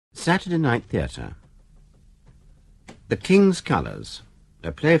Saturday Night Theatre. The King's Colours,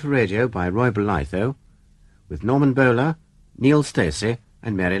 a play for radio by Roy Bolitho, with Norman Bowler, Neil Stacey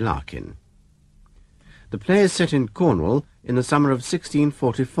and Mary Larkin. The play is set in Cornwall in the summer of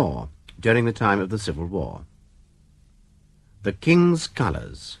 1644, during the time of the Civil War. The King's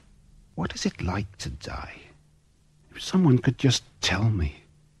Colours. What is it like to die? If someone could just tell me.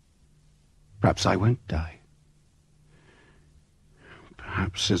 Perhaps I won't die.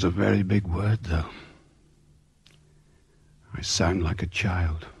 Perhaps is a very big word, though. I sound like a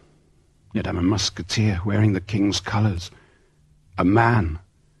child. Yet I'm a musketeer wearing the King's colours. A man.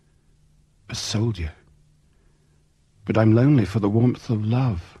 A soldier. But I'm lonely for the warmth of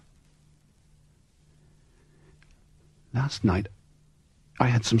love. Last night, I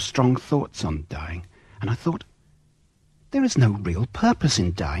had some strong thoughts on dying, and I thought, there is no real purpose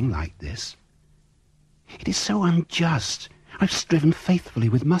in dying like this. It is so unjust. I've striven faithfully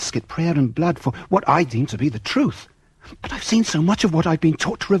with musket, prayer and blood for what I deem to be the truth. But I've seen so much of what I've been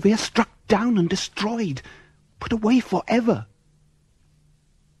taught to revere struck down and destroyed, put away forever.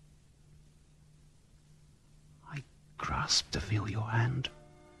 I grasp to feel your hand,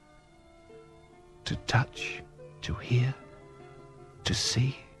 to touch, to hear, to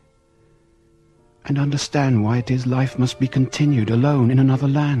see, and understand why it is life must be continued alone in another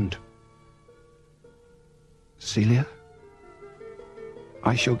land. Celia,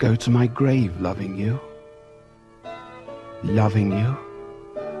 I shall go to my grave loving you. Loving you.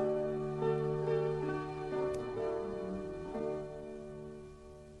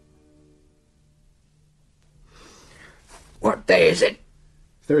 What day is it?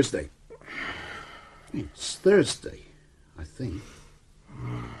 Thursday. It's Thursday, I think.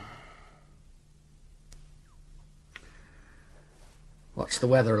 What's the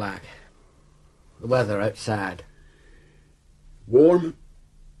weather like? The weather outside? Warm,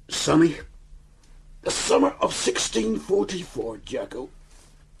 sunny. The summer of 1644, Jacko.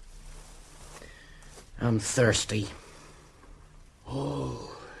 I'm thirsty.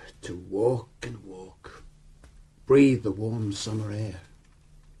 Oh, to walk and walk. Breathe the warm summer air.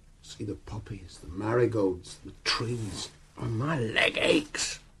 See the poppies, the marigolds, the trees. Oh, my leg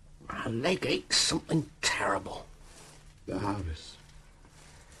aches. My leg aches something terrible. The harvest.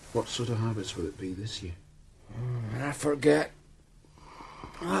 What sort of harvest will it be this year? I forget.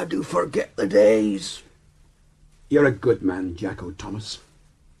 I do forget the days. You're a good man, Jacko Thomas.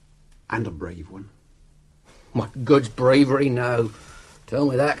 And a brave one. What good's bravery now? Tell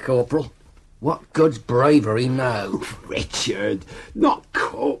me that, Corporal. What good's bravery now? Oh, Richard, not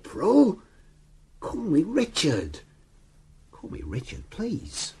Corporal. Call me Richard. Call me Richard,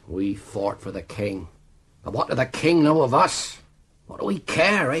 please. We fought for the King. But what did the King know of us? What do we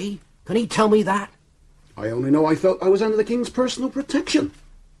care, eh? Can he tell me that? I only know I felt I was under the King's personal protection.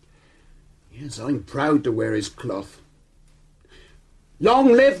 Yes, I'm proud to wear his cloth. Long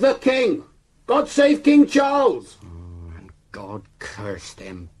live the King! God save King Charles! Oh, and God curse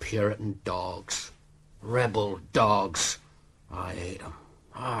them Puritan dogs. Rebel dogs. I hate them.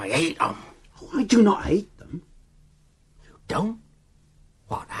 I hate them. Oh, I do not hate them. You don't?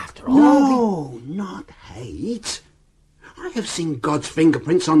 What, after all? No, not hate. I have seen God's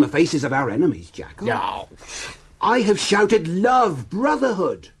fingerprints on the faces of our enemies, Jacko. No. I have shouted love,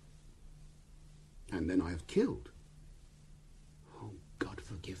 brotherhood. And then I have killed. Oh, God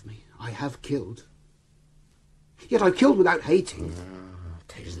forgive me. I have killed. Yet I've killed without hating.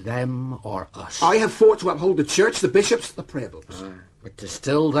 'Tis them or us. I have fought to uphold the church, the bishops, the prayer books. But 'tis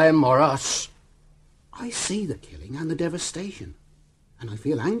still them or us. I see the killing and the devastation. And I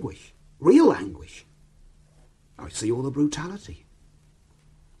feel anguish. Real anguish. I see all the brutality.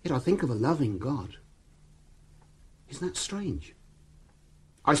 Yet I think of a loving God. Isn't that strange?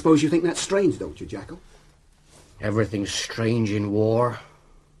 I suppose you think that's strange, don't you, Jacko? Everything's strange in war.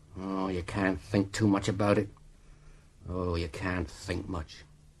 Oh, you can't think too much about it. Oh, you can't think much.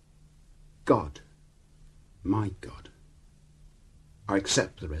 God. My God. I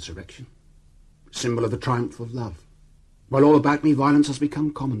accept the resurrection. Symbol of the triumph of love. While all about me violence has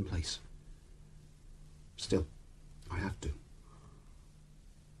become commonplace. Still, I have to.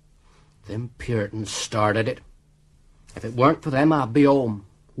 Them Puritans started it. If it weren't for them, I'd be home,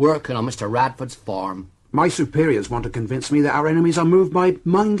 working on Mr. Radford's farm. My superiors want to convince me that our enemies are moved by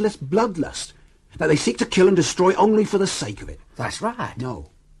mindless bloodlust, that they seek to kill and destroy only for the sake of it. That's right. No.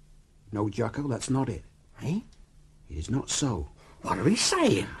 No, Jacko, that's not it. Eh? It is not so. What are he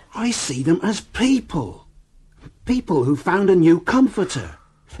saying? I see them as people. People who found a new comforter.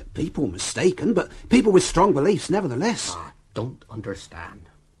 People mistaken, but people with strong beliefs nevertheless. I don't understand.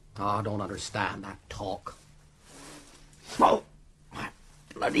 I don't understand that talk. Well,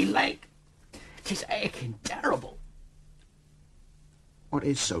 bloody leg. It's aching terrible. What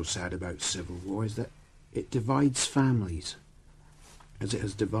is so sad about civil war is that it divides families, as it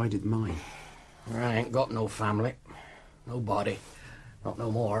has divided mine. I ain't got no family. Nobody. Not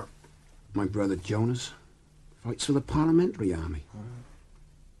no more. My brother Jonas fights for the parliamentary army.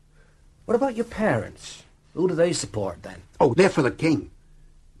 What about your parents? Who do they support, then? Oh, they're for the king.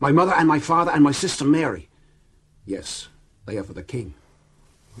 My mother and my father and my sister Mary. Yes, they are for the king.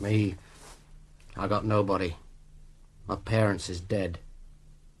 Me, I got nobody. My parents is dead.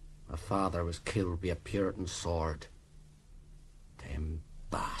 My father was killed by a Puritan sword. Them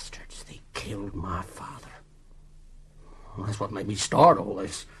bastards, they killed my father. Well, that's what made me start all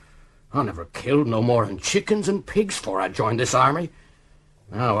this. I never killed no more than chickens and pigs before I joined this army.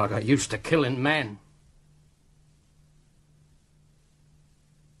 Now I got used to killing men.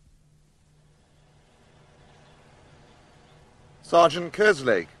 Sergeant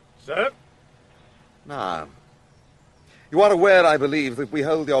Kerslake. Sir? Now, you are aware, I believe, that we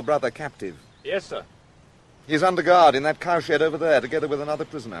hold your brother captive. Yes, sir. He is under guard in that cowshed over there, together with another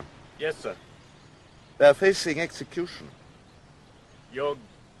prisoner. Yes, sir. They're facing execution. You're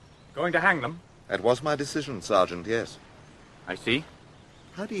going to hang them? That was my decision, Sergeant, yes. I see.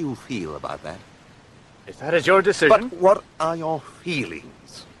 How do you feel about that? If that is your decision... But what are your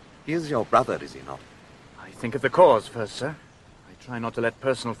feelings? He is your brother, is he not? I think of the cause first, sir. I try not to let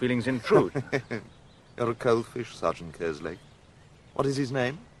personal feelings intrude. You're a cold fish, Sergeant Kerslake. What is his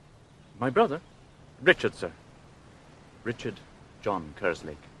name? My brother? Richard, sir. Richard John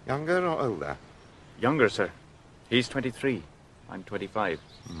Kerslake. Younger or older? Younger, sir. He's 23. I'm 25.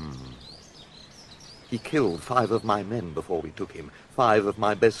 He killed 5 of my men before we took him. 5 of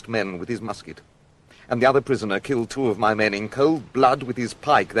my best men with his musket. And the other prisoner killed 2 of my men in cold blood with his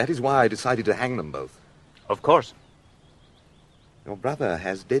pike. That is why I decided to hang them both. Of course. Your brother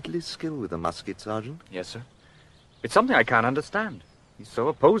has deadly skill with a musket, Sergeant. Yes, sir. It's something I can't understand. He's so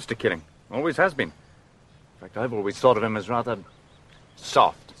opposed to killing. Always has been. In fact, I've always thought of him as rather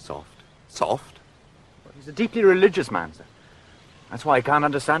soft. Soft? Soft? But he's a deeply religious man, sir. That's why I can't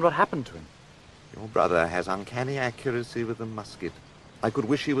understand what happened to him. Your brother has uncanny accuracy with the musket. I could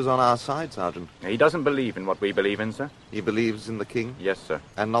wish he was on our side, Sergeant. He doesn't believe in what we believe in, sir. He believes in the king? Yes, sir.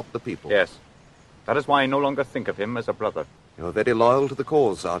 And not the people? Yes. That is why I no longer think of him as a brother. You're very loyal to the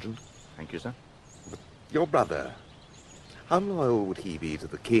cause, Sergeant. Thank you, sir. But your brother, how loyal would he be to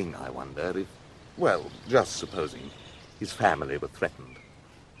the king, I wonder, if, well, just supposing his family were threatened?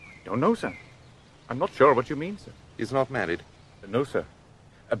 Don't know, sir. I'm not sure what you mean, sir. He's not married? No, sir.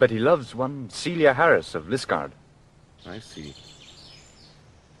 But he loves one Celia Harris of Liskeard. I see.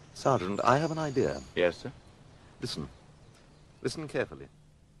 Sergeant, I have an idea. Yes, sir. Listen. Listen carefully.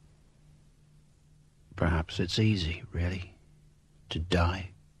 Perhaps it's easy, really, to die.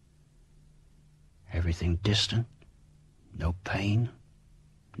 Everything distant, no pain,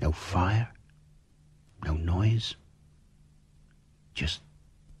 no fire, no noise, just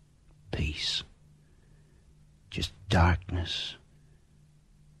peace, just darkness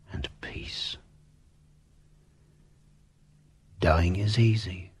and peace. Dying is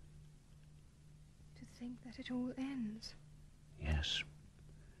easy. To think that it all ends. Yes.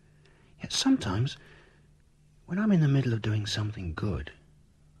 Yet sometimes, when I'm in the middle of doing something good,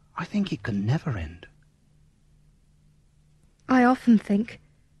 I think it can never end. I often think,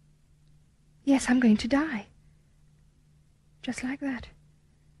 yes, I'm going to die. Just like that.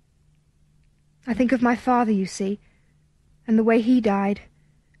 I think of my father, you see, and the way he died.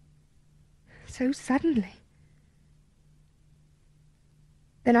 So suddenly.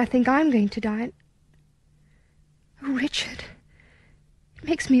 Then I think I'm going to die. Oh, Richard, it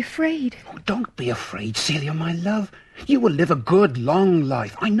makes me afraid. Oh, don't be afraid, Celia, my love. You will live a good, long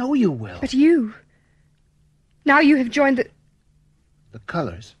life. I know you will. But you... Now you have joined the... The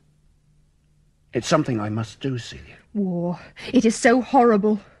colours. It's something I must do, Celia. War. It is so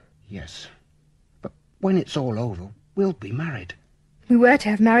horrible. Yes. But when it's all over, we'll be married. We were to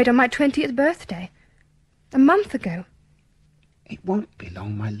have married on my 20th birthday. A month ago. It won't be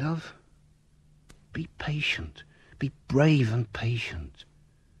long, my love. Be patient. Be brave and patient.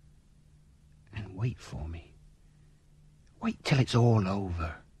 And wait for me. Wait till it's all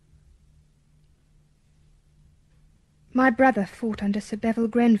over. My brother fought under Sir Bevil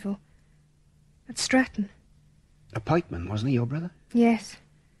Grenville at Stratton. A pikeman, wasn't he, your brother? Yes.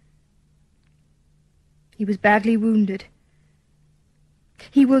 He was badly wounded.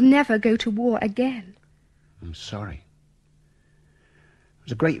 He will never go to war again. I'm sorry. It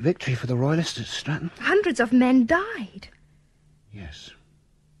was a great victory for the Royalists at Stratton. Hundreds of men died. Yes.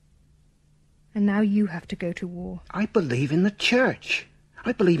 And now you have to go to war. I believe in the church.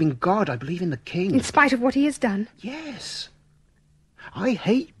 I believe in God. I believe in the king. In spite of what he has done? Yes. I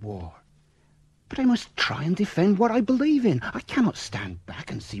hate war. But I must try and defend what I believe in. I cannot stand back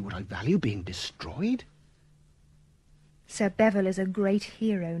and see what I value being destroyed. Sir Bevil is a great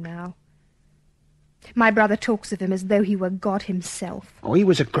hero now. My brother talks of him as though he were God himself. Oh, he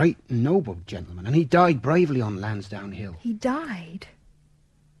was a great noble gentleman, and he died bravely on Lansdowne Hill. He died?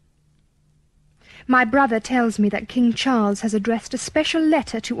 My brother tells me that King Charles has addressed a special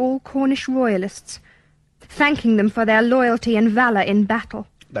letter to all Cornish royalists, thanking them for their loyalty and valour in battle.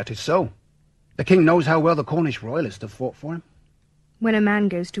 That is so. The king knows how well the Cornish royalists have fought for him. When a man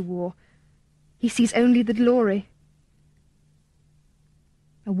goes to war, he sees only the glory.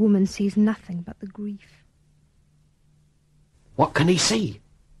 A woman sees nothing but the grief. What can he see?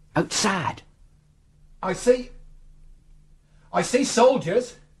 Outside? I see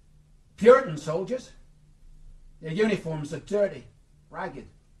soldiers. Puritan soldiers. Their uniforms are dirty, ragged.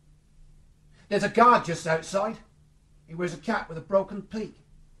 There's a guard just outside. He wears a cap with a broken peak.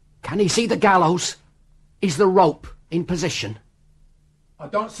 Can he see the gallows? Is the rope in position? I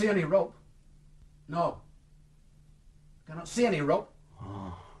don't see any rope. No. Cannot see any rope.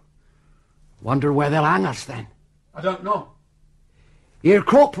 Oh. Wonder where they'll hang us then. I don't know. Here,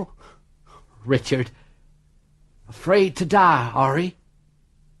 Corporal. Richard. Afraid to die, are he?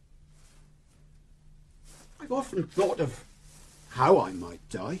 I've often thought of how I might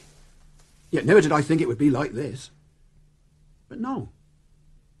die. Yet never did I think it would be like this. But no,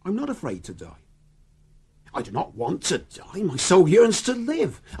 I'm not afraid to die. I do not want to die. My soul yearns to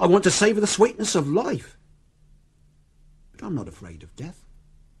live. I want to savour the sweetness of life. But I'm not afraid of death.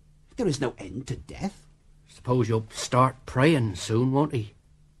 There is no end to death. Suppose you'll start praying soon, won't he?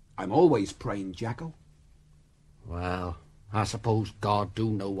 I'm always praying, Jackal. Well, I suppose God do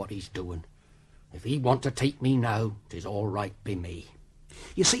know what he's doing. If he want to take me now, 'tis all right by me.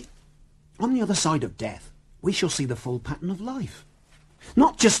 You see, on the other side of death, we shall see the full pattern of life.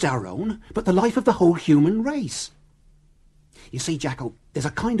 Not just our own, but the life of the whole human race. You see, Jackal, there's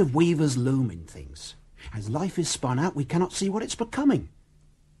a kind of weaver's loom in things. As life is spun out, we cannot see what it's becoming.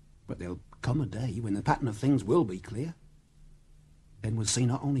 But there'll come a day when the pattern of things will be clear. Then we'll see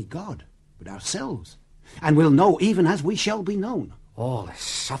not only God, but ourselves. And we'll know even as we shall be known. All the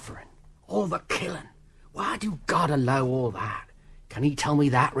suffering, all the killing. Why do God allow all that? Can he tell me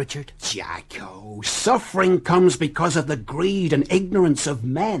that, Richard? Jacko, suffering comes because of the greed and ignorance of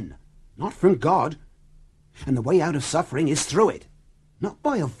men, not from God. And the way out of suffering is through it, not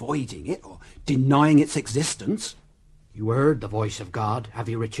by avoiding it or denying its existence. You heard the voice of God, have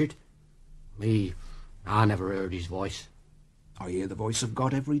you, Richard? Me, I never heard his voice. I hear the voice of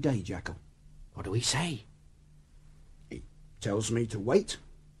God every day, Jackal. What do he say? He tells me to wait,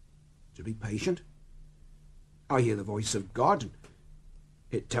 to be patient. I hear the voice of God, and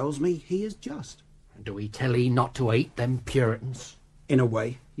it tells me he is just. And do he tell he not to hate them Puritans? In a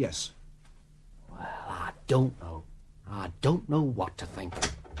way, yes. Well, I don't know. I don't know what to think.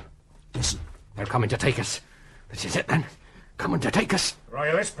 Listen. They're coming to take us. This is it, then. Coming to take us.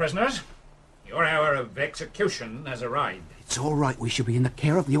 Royalist prisoners, your hour of execution has arrived. It's all right. We shall be in the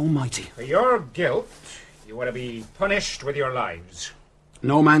care of the Almighty. For your guilt, you are to be punished with your lives.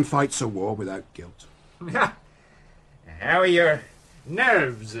 No man fights a war without guilt. How are your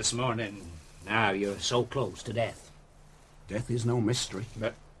nerves this morning, now you're so close to death? Death is no mystery.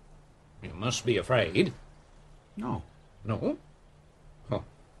 But you must be afraid. No. No? Oh,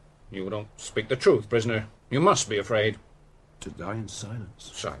 you don't speak the truth, prisoner. You must be afraid. To die in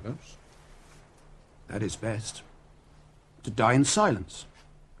silence. Silence? That is best. To die in silence.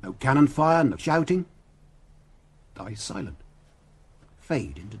 No cannon fire, no shouting. Die silent.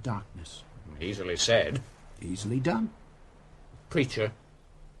 Fade into darkness. Easily said. Easily done. Preacher.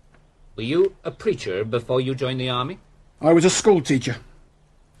 Were you a preacher before you joined the army? I was a school teacher.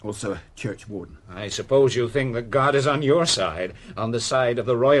 Also a church warden. I suppose you think that God is on your side, on the side of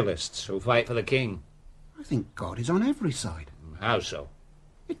the royalists who fight for the king. I think God is on every side. How so?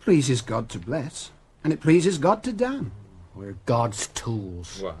 It pleases God to bless, and it pleases God to damn. We're God's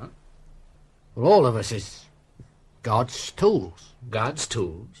tools. What? Well, all of us is God's tools. God's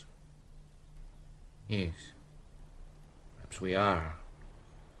tools? Yes. Perhaps we are.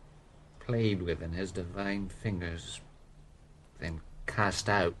 Played with in his divine fingers, then cast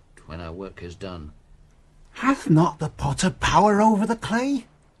out when our work is done. Hath not the potter power over the clay?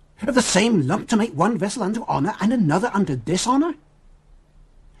 Of the same lump to make one vessel unto honour and another unto dishonour?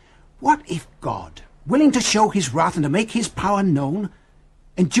 What if God, willing to show his wrath and to make his power known,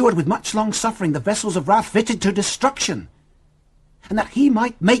 endured with much long suffering the vessels of wrath fitted to destruction, and that he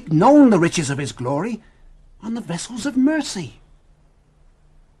might make known the riches of his glory on the vessels of mercy?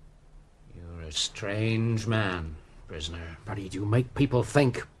 a strange man, prisoner. But he do make people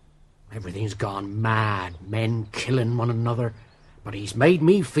think. Everything's gone mad, men killing one another. But he's made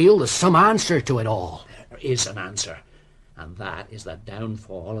me feel there's some answer to it all. There is an answer, and that is the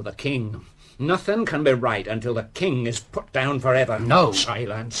downfall of the king. Nothing can be right until the king is put down forever. No.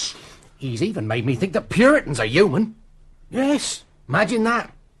 Silence. He's even made me think the Puritans are human. Yes, imagine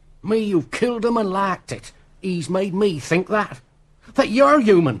that. Me who've killed them and liked it. He's made me think that. That you're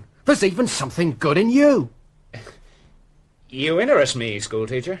human. There's even something good in you. You interest me,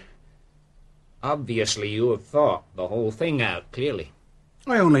 schoolteacher. Obviously you have thought the whole thing out clearly.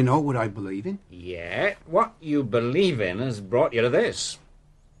 I only know what I believe in. Yet what you believe in has brought you to this.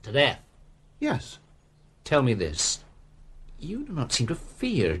 To death. Yes. Tell me this. You do not seem to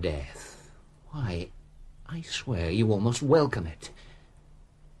fear death. Why, I swear you almost welcome it.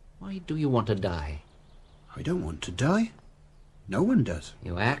 Why do you want to die? I don't want to die. No one does.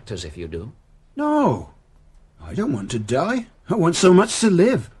 You act as if you do. No. I don't want to die. I want so much to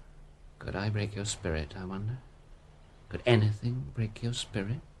live. Could I break your spirit, I wonder? Could anything break your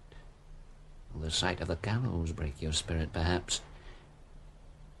spirit? Will the sight of the gallows break your spirit, perhaps?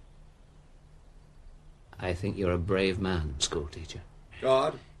 I think you're a brave man, schoolteacher.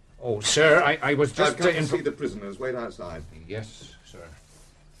 Guard. Oh, sir, I was just... I've come to see the prisoners. Wait outside. Yes, sir.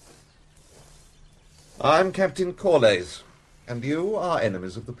 I'm Captain Corlays, and you are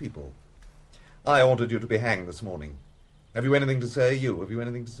enemies of the people. I ordered you to be hanged this morning. Have you anything to say? Have you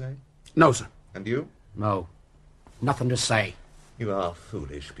anything to say? No, sir. And you? No, nothing to say. You are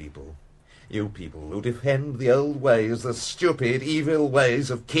foolish people. You people who defend the old ways, the stupid, evil ways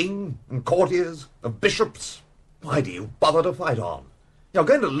of king and courtiers, of bishops. Why do you bother to fight on? You're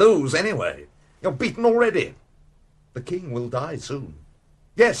going to lose anyway. You're beaten already. The king will die soon.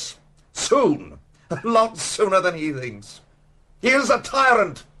 Yes, soon. A lot sooner than he thinks. He is a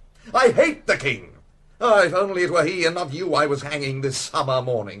tyrant. I hate the king. Oh, if only it were he and not you I was hanging this summer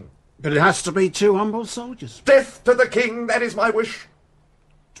morning. But it has to be two humble soldiers. Death to the king, that is my wish.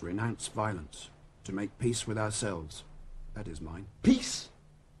 To renounce violence, to make peace with ourselves. That is mine. Peace?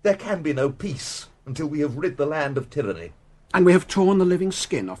 There can be no peace until we have rid the land of tyranny. And we have torn the living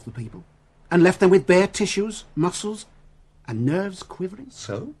skin off the people, and left them with bare tissues, muscles, and nerves quivering.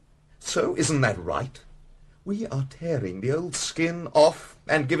 So? Isn't that right? We are tearing the old skin off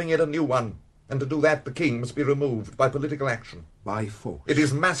and giving it a new one. And to do that, the king must be removed by political action. By force. It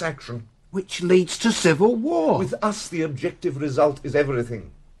is mass action. Which leads to civil war. With us, the objective result is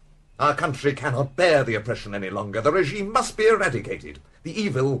everything. Our country cannot bear the oppression any longer. The regime must be eradicated. The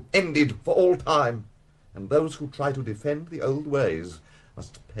evil ended for all time. And those who try to defend the old ways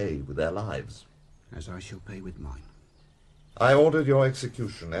must pay with their lives. As I shall pay with mine. I ordered your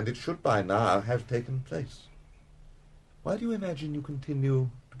execution, and it should by now have taken place. Why do you imagine you continue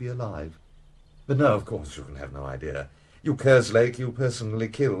to be alive? But no, of course, you can have no idea. You Kerslake, you personally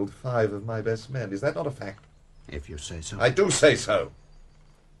killed 5 of my best men. Is that not a fact? If you say so. I do say so.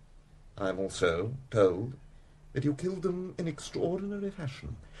 I'm also told that you killed them in extraordinary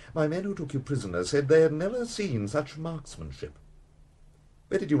fashion. My men who took you prisoner said they had never seen such marksmanship.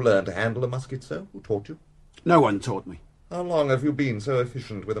 Where did you learn to handle a musket so? Who taught you? No one taught me. How long have you been so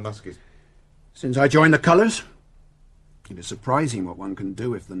efficient with a musket? Since I joined the colours. It is surprising what one can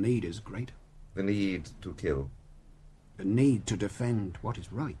do if the need is great. The need to kill. The need to defend what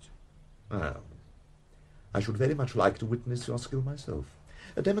is right. Well, I should very much like to witness your skill myself.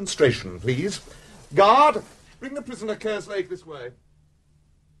 A demonstration, please. Guard, bring the prisoner Kerslake this way.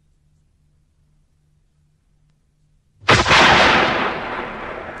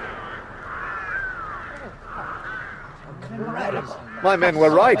 My men were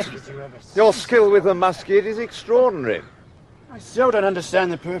right. Your skill with the musket is extraordinary. I still don't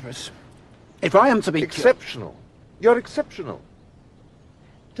understand the purpose. If I am to be exceptional. You're exceptional.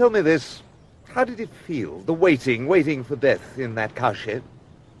 Tell me this. How did it feel, the waiting for death in that cowshed?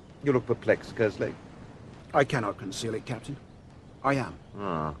 You look perplexed, Kerslake. I cannot conceal it, Captain. I am.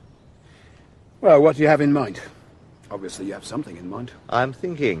 Ah. Well, what do you have in mind? Obviously you have something in mind. I'm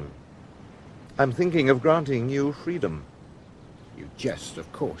thinking of granting you freedom. You jest,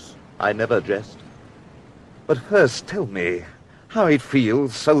 of course. I never jest. But first, tell me how it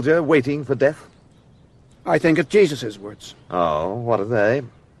feels, soldier, waiting for death. I think of Jesus' words. Oh, what are they?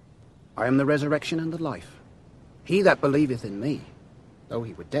 I am the resurrection and the life. He that believeth in me, though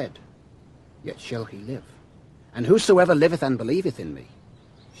he were dead, yet shall he live. And whosoever liveth and believeth in me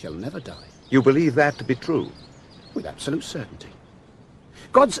shall never die. You believe that to be true? With absolute certainty.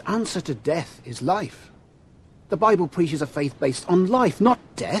 God's answer to death is life. The Bible preaches a faith based on life, not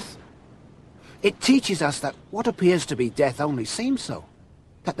death. It teaches us that what appears to be death only seems so.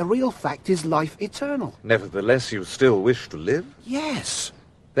 That the real fact is life eternal. Nevertheless, you still wish to live? Yes.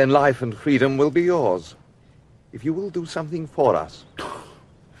 Then life and freedom will be yours. If you will do something for us.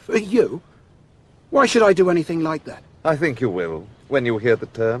 For you? Why should I do anything like that? I think you will, when you hear the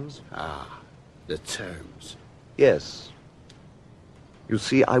terms. Ah, the terms. Yes. You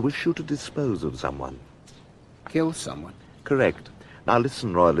see, I wish you to dispose of someone. Kill someone? Correct. Now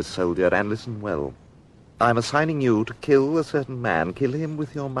listen, Royalist soldier, and listen well. I'm assigning you to kill a certain man. Kill him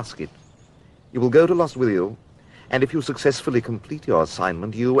with your musket. You will go to Lostwithiel, and if you successfully complete your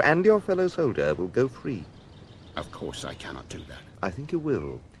assignment, you and your fellow soldier will go free. Of course I cannot do that. I think you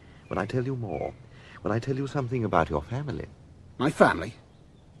will, when I tell you more. When I tell you something about your family. My family?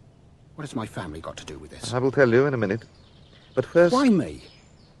 What has my family got to do with this? I will tell you in a minute. But first... Why me?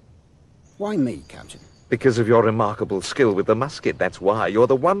 Why me, Captain? Because of your remarkable skill with the musket, that's why. You're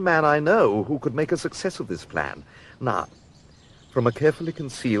the one man I know who could make a success of this plan. Now, from a carefully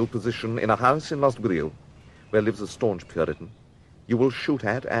concealed position in a house in Lostwithiel, where lives a staunch Puritan, you will shoot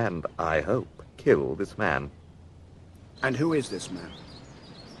at and, I hope, kill this man. And who is this man?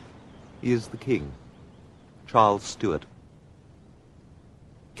 He is the king, Charles Stuart.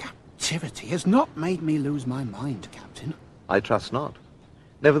 Captivity has not made me lose my mind, Captain. I trust not.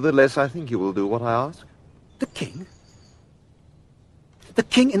 Nevertheless, I think you will do what I ask. The king? The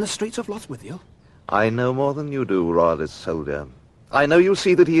king in the streets of Lostwithiel? I know more than you do, Royalist soldier. I know you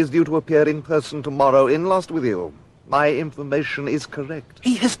see that he is due to appear in person tomorrow in Lostwithiel. My information is correct.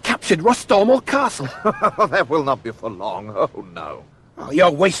 He has captured Rostormel Castle. That will not be for long. Oh, no. Oh,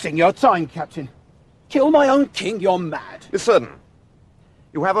 you're wasting your time, Captain. Kill my own king? You're mad. Listen.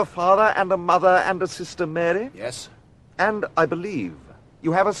 You have a father and a mother and a sister, Mary? Yes. And, I believe,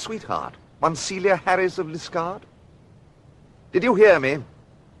 you have a sweetheart, one Celia Harris of Liscard? Did you hear me?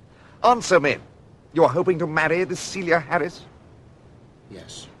 Answer me. You are hoping to marry this Celia Harris?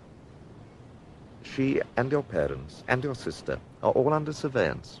 Yes. She and your parents and your sister are all under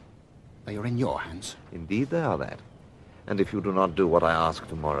surveillance. They are in your hands. Indeed they are that. And if you do not do what I ask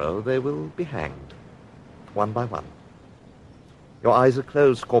tomorrow, they will be hanged, one by one. Your eyes are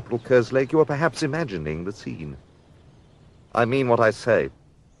closed, Corporal Kerslake. You are perhaps imagining the scene. I mean what I say.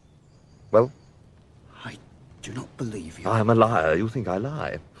 Well? I do not believe you. I am a liar. You think I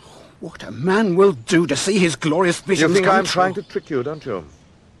lie. What a man will do to see his glorious visions You think come I'm true. trying to trick you, don't you?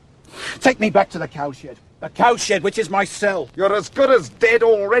 Take me back to the cowshed. The cowshed, which is my cell. You're as good as dead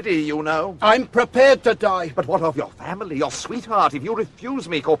already, you know. I'm prepared to die. But what of your family, your sweetheart? If you refuse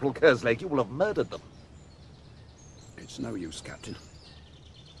me, Corporal Kerslake, you will have murdered them. It's no use, Captain.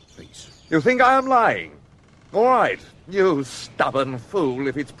 Please. You think I am lying? All right, you stubborn fool.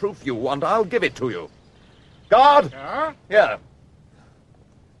 If it's proof you want, I'll give it to you. Guard! Sir? Here.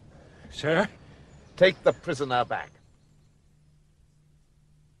 Sir? Take the prisoner back.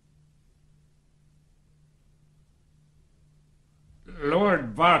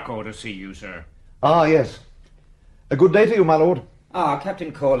 Lord Varco to see you, sir. Ah, yes. A good day to you, my lord. Ah,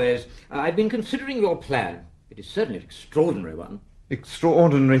 Captain Corlys, I've been considering your plan. It is certainly an extraordinary one.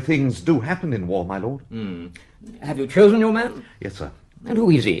 Extraordinary things do happen in war, my lord. Have you chosen your man? Yes, sir. And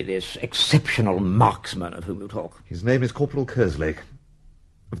who is he, this exceptional marksman of whom you talk? His name is Corporal Kerslake,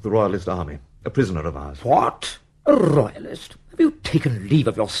 of the Royalist Army, a prisoner of ours. What? A royalist? Have you taken leave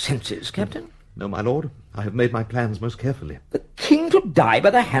of your senses, Captain? No, my lord. I have made my plans most carefully. The king to die by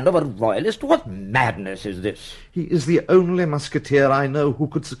the hand of a royalist? What madness is this? He is the only musketeer I know who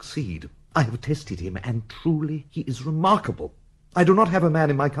could succeed. I have tested him, and truly he is remarkable. I do not have a man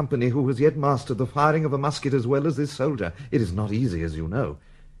in my company who has yet mastered the firing of a musket as well as this soldier. It is not easy, as you know.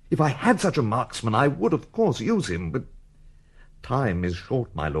 If I had such a marksman, I would, of course, use him, but time is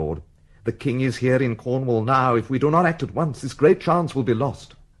short, my lord. The king is here in Cornwall now. If we do not act at once, this great chance will be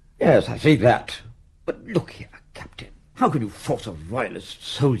lost. Yes, I see that. But look here, Captain. How can you force a royalist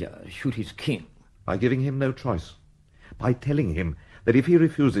soldier to shoot his king? By giving him no choice. By telling him that if he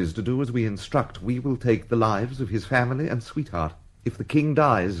refuses to do as we instruct, we will take the lives of his family and sweetheart. If the king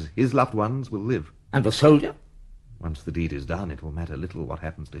dies, his loved ones will live. And the soldier? Once the deed is done, it will matter little what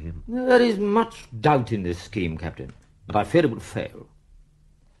happens to him. There is much doubt in this scheme, Captain, but I fear it will fail.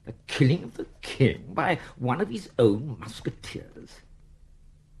 The killing of the king by one of his own musketeers.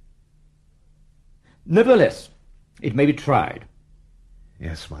 Nevertheless, it may be tried.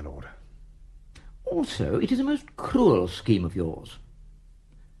 Yes, my lord. Also, it is a most cruel scheme of yours.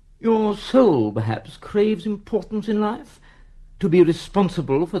 Your soul, perhaps, craves importance in life? To be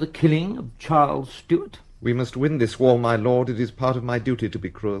responsible for the killing of Charles Stuart? We must win this war, my lord. It is part of my duty to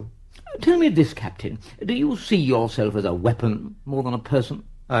be cruel. Tell me this, Captain. Do you see yourself as a weapon more than a person?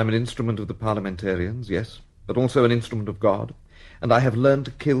 I am an instrument of the parliamentarians, yes, but also an instrument of God. and I have learned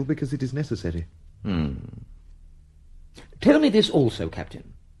to kill because it is necessary. Tell me this also,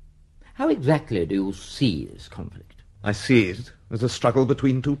 Captain. How exactly do you see this conflict? I see it as a struggle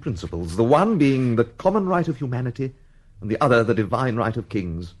between two principles, the one being the common right of humanity, and the other the divine right of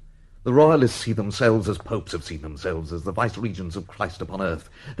kings. The royalists see themselves as popes have seen themselves, as the vice-regents of Christ upon earth.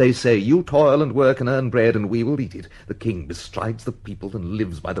 They say, you toil and work and earn bread, and we will eat it. The king bestrides the people and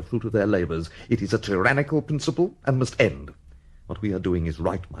lives by the fruit of their labours. It is a tyrannical principle and must end. What we are doing is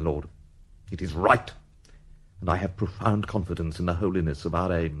right, my lord. It is right. And I have profound confidence in the holiness of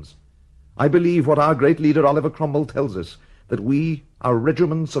our aims. I believe what our great leader Oliver Cromwell tells us, that we are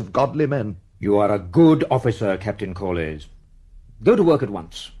regiments of godly men. You are a good officer, Captain Corlys. Go to work at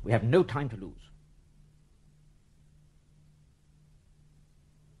once. We have no time to lose.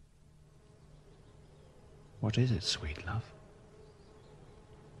 What is it, sweet love?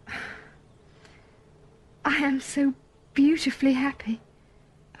 I am so beautifully happy.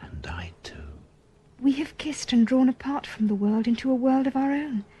 And I too. We have kissed and drawn apart from the world into a world of our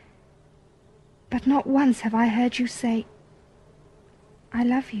own. But not once have I heard you say, I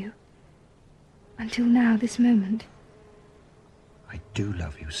love you. Until now, this moment. I do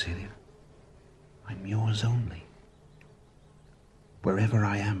love you, Celia. I'm yours only. Wherever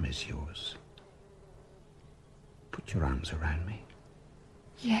I am is yours. Put your arms around me.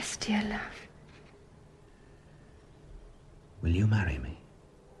 Yes, dear love. Will you marry me?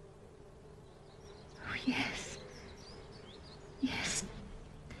 Oh, yes. Yes.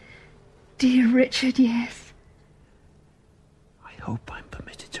 Dear Richard, yes. I hope I'm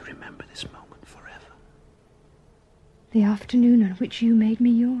permitted to remember this moment forever. The afternoon on which you made me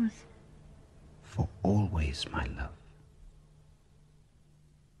yours. For always, my love.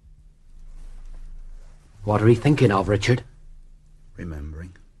 What are he thinking of, Richard?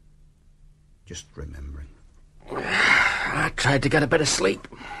 Remembering. Just remembering. I tried to get a bit of sleep,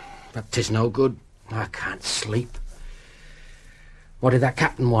 but 'tis no good. I can't sleep. What did that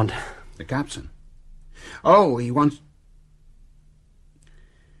captain want? The captain? Oh, he wants...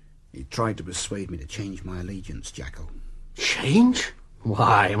 He tried to persuade me to change my allegiance, Jacko. Change?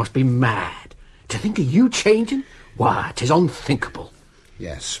 Why, I must be mad. To think of you changing? Why, 'tis unthinkable.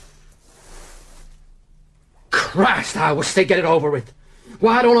 Yes. Christ, I wish they'd get it over with.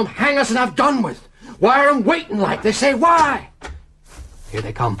 Why don't 'em hang us and have done with? Why are 'em waiting like they say? Why? Here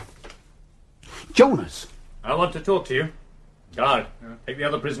they come. Jonas! I want to talk to you. Guard, take the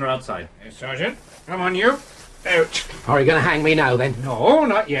other prisoner outside. Yes, Sergeant. Come on, you. Out. Are you going to hang me now, then? No,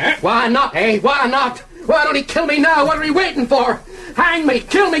 not yet. Why not, eh? Why not? Why don't he kill me now? What are he waiting for? Hang me,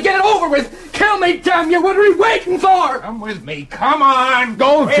 kill me, get it over with. Kill me, damn you. What are he waiting for? Come with me. Come on.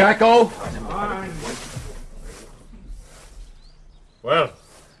 Go, Jacko. Come on. Well,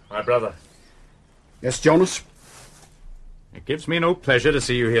 my brother, Yes, Jonas? it gives me no pleasure to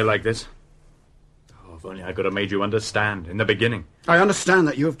see you here like this. Oh, if only I could have made you understand in the beginning. I understand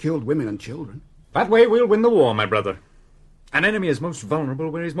that you have killed women and children. That way we'll win the war, my brother. An enemy is most vulnerable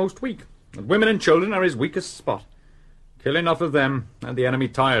where he's most weak, and women and children are his weakest spot. Kill enough of them, and the enemy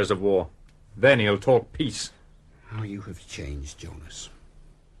tires of war. Then he'll talk peace. How you have changed, Jonas.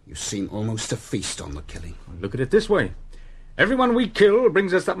 You seem almost to feast on the killing. Look at it this way. Everyone we kill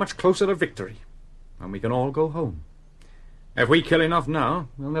brings us that much closer to victory, and we can all go home. If we kill enough now,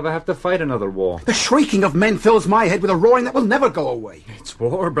 we'll never have to fight another war. The shrieking of men fills my head with a roaring that will never go away. It's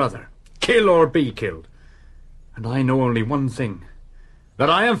war, brother. Kill or be killed. And I know only one thing. That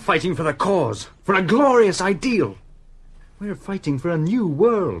I am fighting for the cause, for a glorious ideal. We're fighting for a new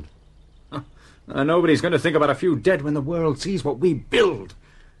world. Nobody's going to think about a few dead when the world sees what we build.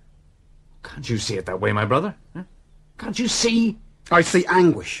 Can't you see it that way, my brother? Huh? Can't you see? I see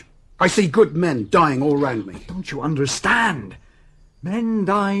anguish. I see good men dying all round me. Don't you understand? Men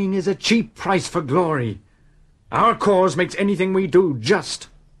dying is a cheap price for glory. Our cause makes anything we do just.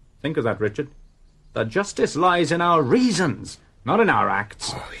 Think of that, Richard. The justice lies in our reasons, not in our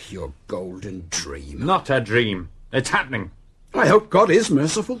acts. Oh, your golden dream. Not a dream. It's happening. I hope God is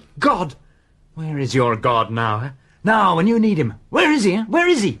merciful. God? Where is your God now? Huh? Now, when you need him. Where is he? Huh? Where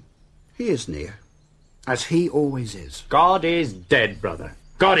is he? He is near, as he always is. God is dead, brother.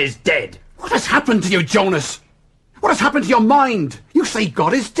 God is dead. What has happened to you, Jonas? What has happened to your mind? You say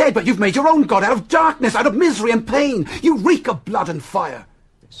God is dead, but you've made your own God out of darkness, out of misery and pain. You reek of blood and fire.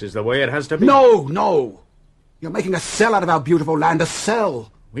 This is the way it has to be. No, no. You're making a cell out of our beautiful land, a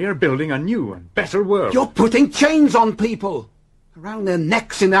cell. We are building a new and better world. You're putting chains on people. Around their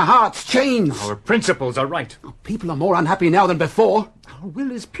necks, in their hearts, chains. Our principles are right. Oh, people are more unhappy now than before. Our will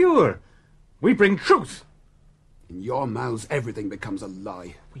is pure. We bring truth. In your mouths, everything becomes a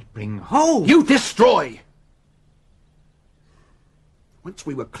lie. We bring hope. You destroy. Once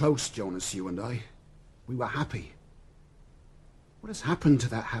we were close, Jonas, you and I. We were happy. What has happened to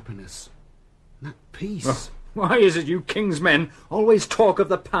that happiness? And that peace? Oh, why is it you king's men always talk of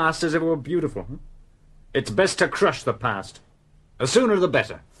the past as if it were beautiful? Huh? It's best to crush the past. The sooner the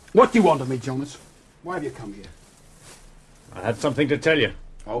better. What do you want of me, Jonas? Why have you come here? I had something to tell you.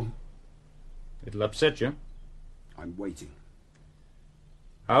 Oh? It'll upset you. I'm waiting.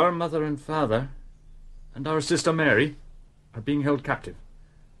 Our mother and father and our sister Mary are being held captive.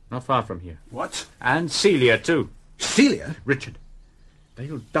 Not far from here. What? And Celia, too. Celia? Richard,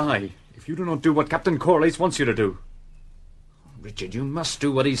 they'll die if you do not do what Captain Corlys wants you to do. Richard, you must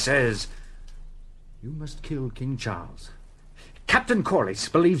do what he says. You must kill King Charles. Captain Corlys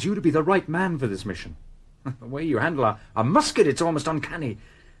believes you to be the right man for this mission. The way you handle a musket, it's almost uncanny.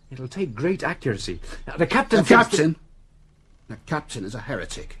 It'll take great accuracy. The captain... The captain is a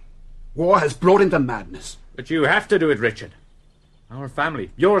heretic. War has brought him to madness. But you have to do it, Richard. Our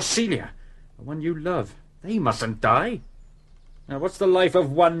family, your Celia, the one you love, they mustn't die. Now, what's the life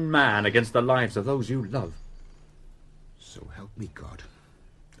of one man against the lives of those you love? So help me God.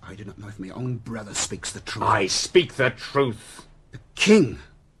 I do not know if my own brother speaks the truth. I speak the truth. The king.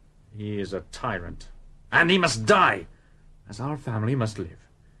 He is a tyrant. And he must die, as our family must live.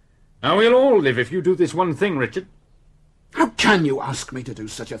 Now, we'll all live if you do this one thing, Richard. How can you ask me to do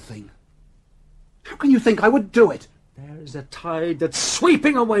such a thing? How can you think I would do it? There is a tide that's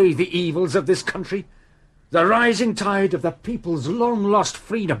sweeping away the evils of this country. The rising tide of the people's long-lost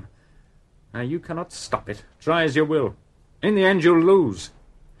freedom. Now, you cannot stop it, try as you will. In the end, you'll lose.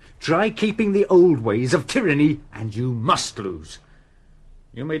 Try keeping the old ways of tyranny, and you must lose.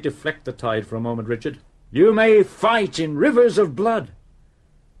 You may deflect the tide for a moment, Richard. You may fight in rivers of blood.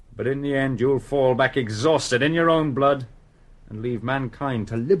 But in the end, you'll fall back exhausted in your own blood and leave mankind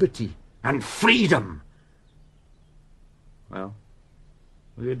to liberty and freedom. Well,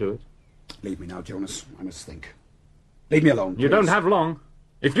 will you do it? Leave me now, Jonas. I must think. Leave me alone, please. You don't have long.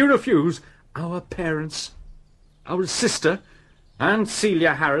 If you refuse, our parents, our sister, and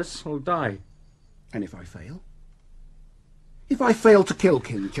Celia Harris will die. And if I fail? If I fail to kill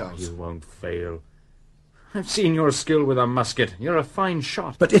King Charles? You won't fail. I've seen your skill with a musket. You're a fine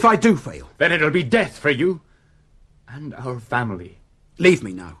shot. But if I do fail? Then it'll be death for you and our family. Leave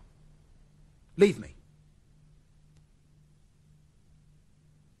me now. Leave me.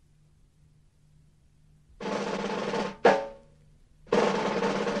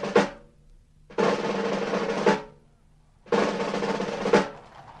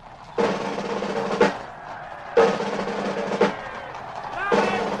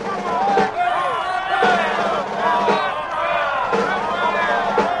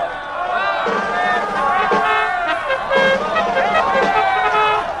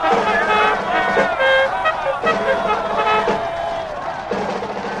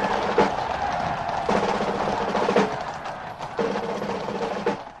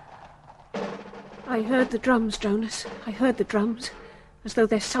 I heard the drums, Jonas. I heard the drums, as though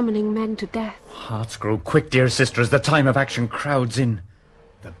they're summoning men to death. Hearts grow quick, dear sister, as the time of action crowds in.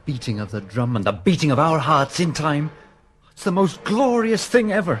 The beating of the drum and the beating of our hearts in time. It's the most glorious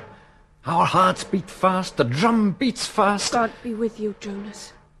thing ever. Our hearts beat fast, the drum beats fast. God be with you,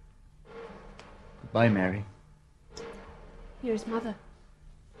 Jonas. Goodbye, Mary. Here's Mother.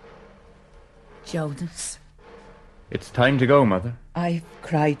 Jonas. It's time to go, Mother. I've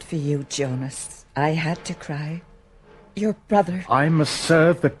cried for you, Jonas. I had to cry. Your brother... I must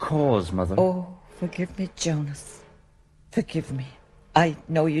serve the cause, Mother. Oh, forgive me, Jonas. Forgive me. I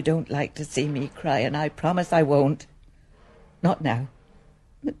know you don't like to see me cry, and I promise I won't. Not now.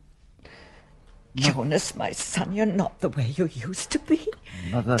 But Jonas, my son, you're not the way you used to be.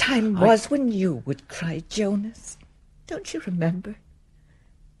 Mother, Time was when you would cry, Jonas. Don't you remember?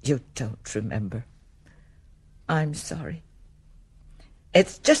 You don't remember. I'm sorry.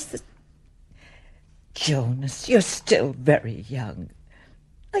 It's just that... Jonas, you're still very young.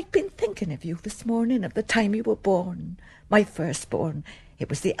 I've been thinking of you this morning, of the time you were born, my firstborn. It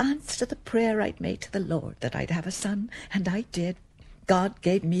was the answer to the prayer I'd made to the Lord that I'd have a son, and I did. God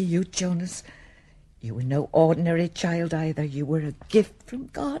gave me you, Jonas. You were no ordinary child either. You were a gift from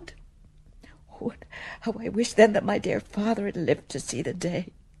God. Oh, how I wish then that my dear father had lived to see the day.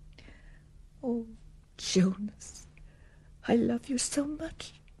 Oh, Jonas, I love you so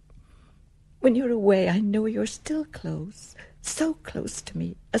much. When you're away, I know you're still close, so close to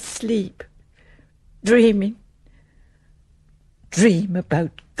me, asleep, dreaming. Dream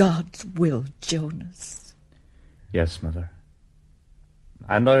about God's will, Jonas. Yes, Mother.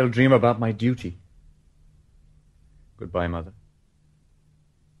 And I'll dream about my duty. Goodbye, Mother.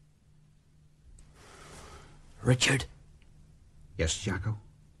 Richard, Yes, Jacko?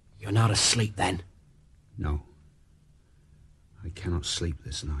 You're not asleep, then? No. I cannot sleep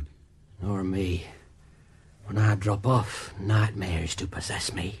this night. Nor me. When I drop off, nightmares do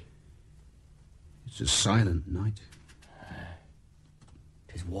possess me. It's a silent night.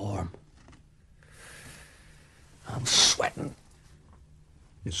 'Tis warm. I'm sweating.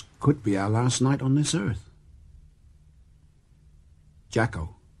 This could be our last night on this earth.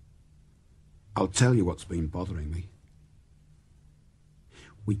 Jacko, I'll tell you what's been bothering me.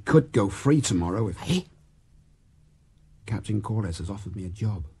 We could go free tomorrow if... Hey? Captain Cordes has offered me a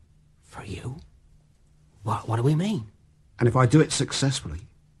job. For you? What do we mean? And if I do it successfully,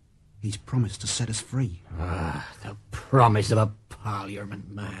 he's promised to set us free. The promise of a Parliament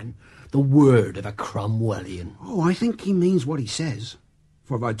man. The word of a Cromwellian. Oh, I think he means what he says.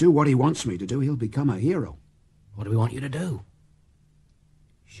 For if I do what he wants me to do, he'll become a hero. What do we want you to do?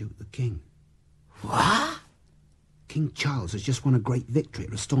 Shoot the king. What? King Charles has just won a great victory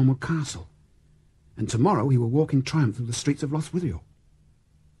at Stormwood Castle. And tomorrow he will walk in triumph through the streets of Lostwithiel.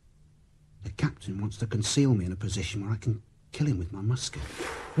 The captain wants to conceal me in a position where I can kill him with my musket.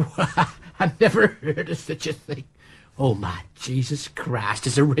 I never heard of such a thing. Oh, my Jesus Christ,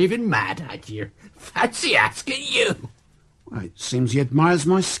 is a raving mad at you. Fancy asking you. Well, it seems he admires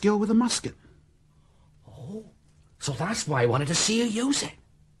my skill with a musket. Oh, so that's why I wanted to see you use it.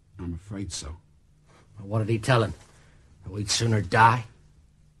 I'm afraid so. What did he tell him? That we'd sooner die?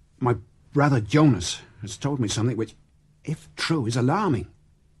 My brother Jonas has told me something which, if true, is alarming.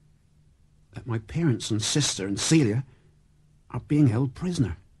 That my parents and sister and Celia are being held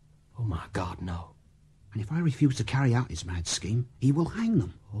prisoner. Oh, my God, no. And if I refuse to carry out his mad scheme, he will hang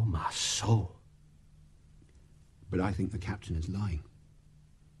them. Oh, my soul. But I think the captain is lying.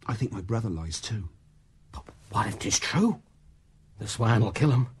 I think my brother lies too. But what if 'tis true? The swine will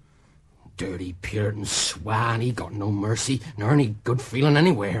kill him. Dirty Puritan swine, he got no mercy, nor any good feeling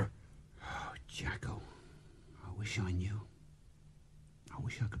anywhere. Oh, Jacko, I wish I knew. I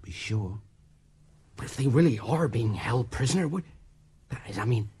wish I could be sure. But if they really are being held prisoner, would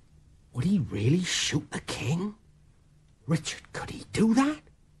he really shoot the king? Richard, could he do that?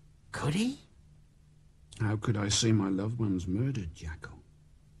 Could he? How could I see my loved ones murdered, Jacko?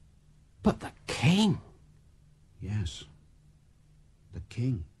 But the king? Yes, the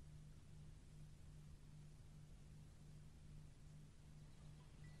king.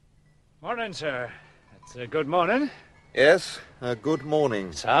 Morning, sir. It's a good morning. Yes, good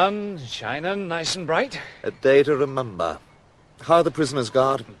morning. Sun shining nice and bright. A day to remember. How are the prisoners'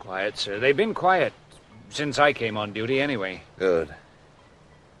 guard? Quiet, sir. They've been quiet since I came on duty, anyway. Good.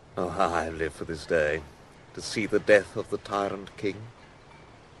 Oh, how I live for this day, to see the death of the tyrant king.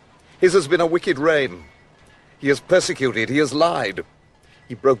 His has been a wicked reign. He has persecuted, he has lied.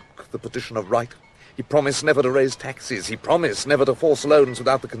 He broke the petition of right. He promised never to raise taxes. He promised never to force loans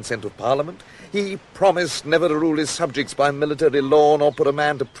without the consent of Parliament. He promised never to rule his subjects by military law nor put a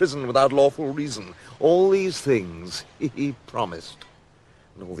man to prison without lawful reason. All these things he promised.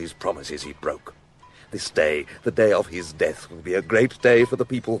 And all these promises he broke. This day, the day of his death, will be a great day for the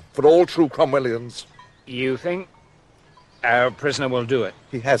people, for all true Cromwellians. You think our prisoner will do it?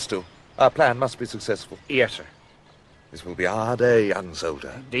 He has to. Our plan must be successful. Yes, sir. This will be our day, young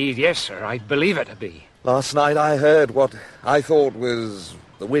soldier. Indeed, yes, sir. I believe it to be. Last night I heard what I thought was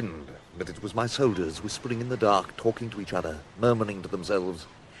the wind, but it was my soldiers whispering in the dark, talking to each other, murmuring to themselves,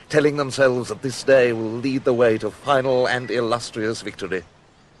 telling themselves that this day will lead the way to final and illustrious victory.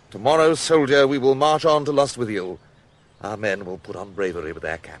 Tomorrow, soldier, we will march on to Lostwithiel. Our men will put on bravery with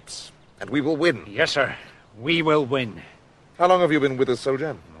their caps, and we will win. Yes, sir. We will win. How long have you been with us,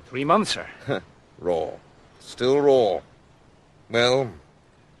 soldier? 3 months, sir. Raw. Still raw. Well,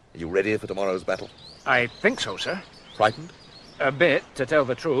 are you ready for tomorrow's battle? I think so, sir. Frightened? A bit, to tell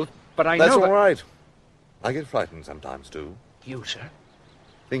the truth, but I That's know... all right. I get frightened sometimes, too. You, sir?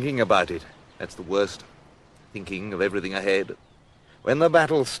 Thinking about it, that's the worst. Thinking of everything ahead. When the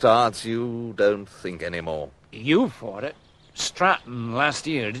battle starts, you don't think anymore. You fought it. Stratton last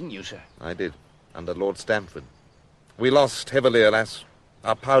year, didn't you, sir? I did, under Lord Stamford. We lost heavily, alas.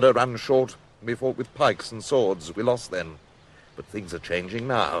 Our powder ran short. We fought with pikes and swords. We lost then. But things are changing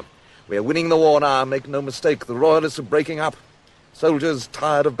now. We are winning the war now, make no mistake. The Royalists are breaking up. Soldiers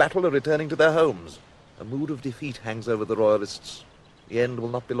tired of battle are returning to their homes. A mood of defeat hangs over the Royalists. The end will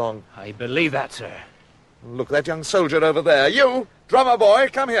not be long. I believe that, sir. Look, that young soldier over there. You, drummer boy,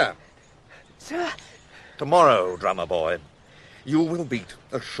 come here. Sir? Tomorrow, drummer boy, you will beat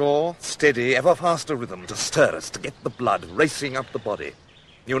a sure, steady, ever faster rhythm to stir us, to get the blood racing up the body.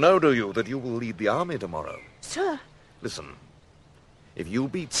 You know, do you, that you will lead the army tomorrow? Sir? Listen, if you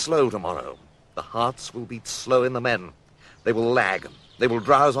beat slow tomorrow, the hearts will beat slow in the men. They will lag, they will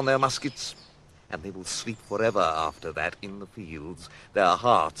drowse on their muskets, and they will sleep forever after that in the fields, their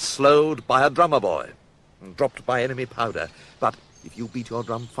hearts slowed by a drummer boy, and dropped by enemy powder. But if you beat your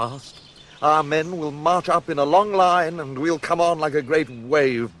drum fast, our men will march up in a long line, and we'll come on like a great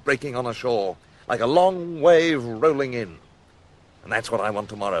wave breaking on a shore, like a long wave rolling in. And that's what I want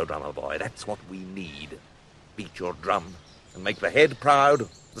tomorrow, drummer boy. That's what we need. Beat your drum, and make the head proud,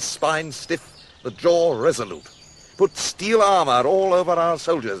 the spine stiff, the jaw resolute. Put steel armor all over our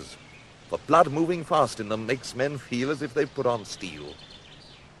soldiers, for blood moving fast in them makes men feel as if they've put on steel.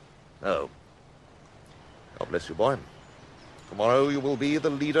 Oh, God bless you, boy. Tomorrow you will be the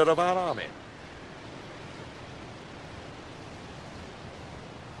leader of our army.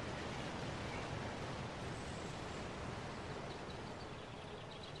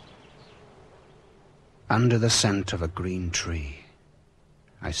 Under the scent of a green tree,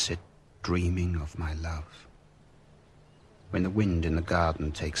 I sit dreaming of my love. When the wind in the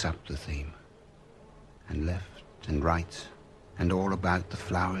garden takes up the theme, and left and right, and all about the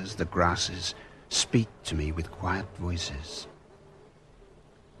flowers, the grasses, speak to me with quiet voices.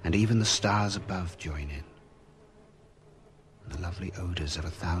 And even the stars above join in. And the lovely odors of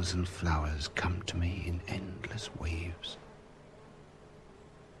 1,000 flowers come to me in endless waves,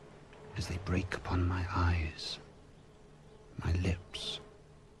 as they break upon my eyes, my lips,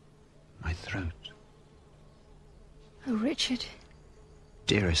 my throat. Oh, Richard.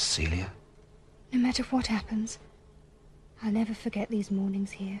 Dearest Celia. No matter what happens, I'll never forget these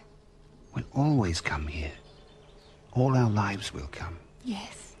mornings here. We'll always come here. All our lives will come.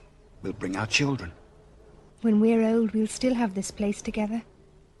 Yes. We'll bring our children. When we're old, we'll still have this place together.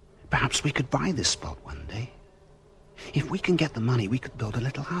 Perhaps we could buy this spot one day. If we can get the money, we could build a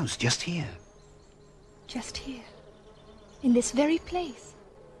little house just here. Just here. In this very place.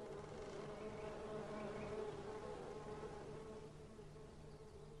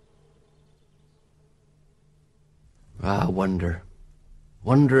 I wonder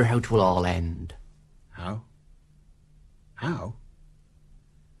how 'twill all end. How? How?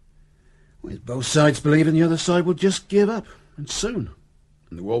 Well, both sides believing the other side will just give up, and soon.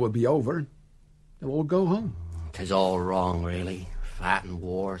 And the war will be over, and they'll all go home. 'Tis all wrong, really, fighting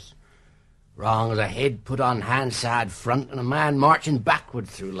wars. Wrong as a head put on handside front and a man marching backward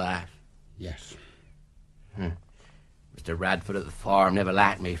through life. Yes. Mr. Radford at the farm never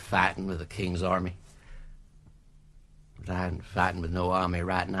liked me fighting with the King's army. But I ain't fighting with no army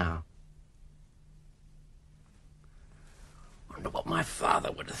right now. Wonder what my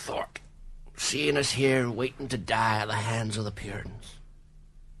father would have thought, seeing us here waiting to die at the hands of the Puritans.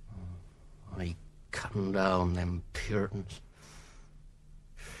 He cutting down them Puritans.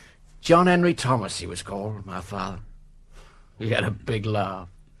 John Henry Thomas, he was called, my father. He had a big laugh.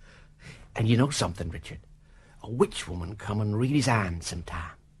 And you know something, Richard? A witch woman come and read his hand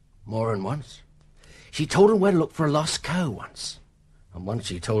sometime, more than once. She told him where to look for a lost cow once. And once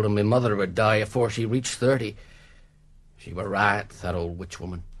she told him my mother would die afore she reached 30. She were right, that old witch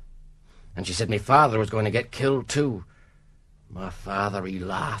woman. And she said my father was going to get killed too. My father, he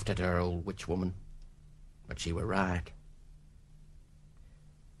laughed at her, old witch woman. But she were right.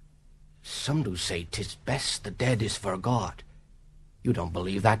 Some do say 'tis best the dead is for God. You don't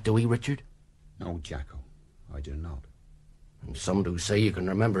believe that, do ye, Richard? No, Jacko, I do not. And some do say you can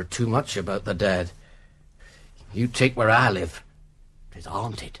remember too much about the dead. You take where I live. 'Tis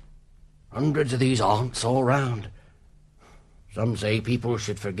haunted. Hundreds of these haunts all round. Some say people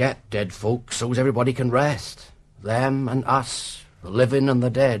should forget dead folk so's everybody can rest. Them and us, the living and the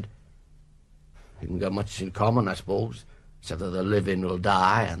dead. Haven't got much in common, I suppose, except that the living will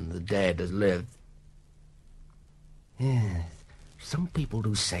die and the dead has lived. Yes, some people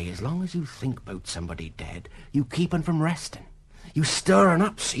do say as long as you think about somebody dead, you keep him from resting. You stir him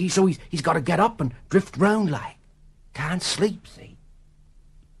up, see, so he's got to get up and drift round like. Can't sleep, see.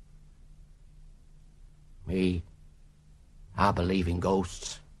 Me, I believe in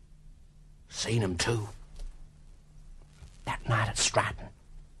ghosts. Seen 'em too. That night at Stratton,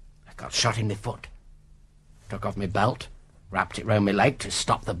 I got shot in the foot. Took off my belt, wrapped it round my leg to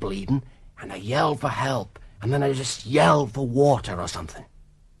stop the bleeding, and I yelled for help, and then I just yelled for water or something.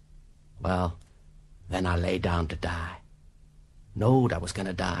 Well, then I lay down to die. Knowed I was going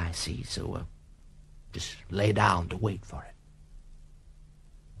to die, see, so just lay down to wait for it.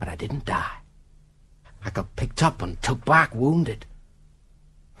 But I didn't die. I got picked up and took back wounded.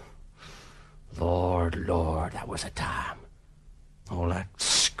 Lord, that was a time. All that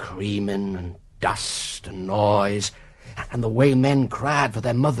screaming and dust and noise, and the way men cried for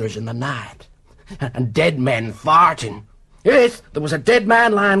their mothers in the night, and dead men farting, Yes, there was a dead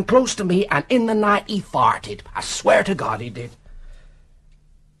man lying close to me, and in the night he farted. I swear to God he did.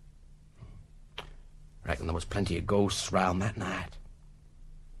 Reckon there was plenty of ghosts round that night.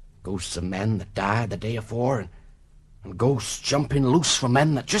 Ghosts of men that died the day afore, and ghosts jumping loose from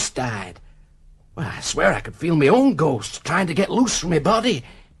men that just died. Well, I swear I could feel my own ghost trying to get loose from my body.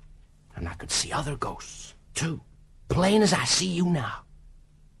 And I could see other ghosts, too, plain as I see you now.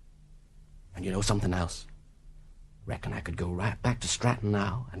 And you know something else? Reckon I could go right back to Stratton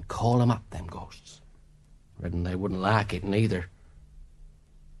now and call 'em up, them ghosts. Reckon they wouldn't like it neither.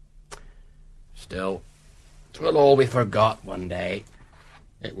 Still, 'twill all be forgot one day.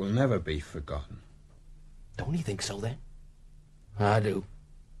 It will never be forgotten. Don't you think so, then? I do.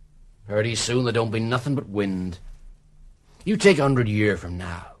 Pretty soon there don't be nothing but wind. You take 100 year from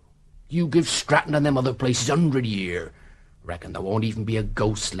now. You give Stratton and them other places 100 year. Reckon there won't even be a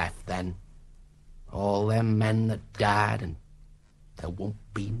ghost left then. All them men that died, and there won't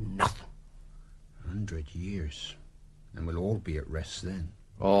be nothing. 100 years, and we'll all be at rest then.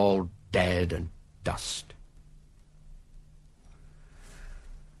 All dead and dust.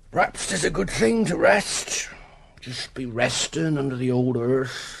 Perhaps 'tis a good thing to rest. Just be resting under the old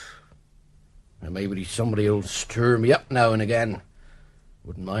earth. And maybe somebody'll stir me up now and again.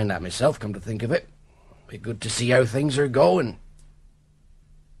 Wouldn't mind that myself, come to think of it. Be good to see how things are going.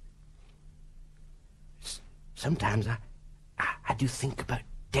 Sometimes I do think about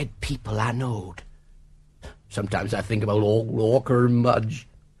dead people I knowed. Sometimes I think about old Orker Mudge,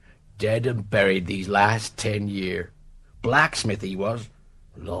 dead and buried these last 10 year. Blacksmith he was.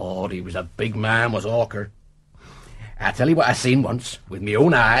 Lord, he was a big man, was Orker. I tell you what I seen once, with me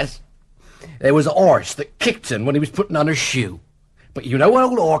own eyes. There was a horse that kicked him when he was putting on his shoe. But you know what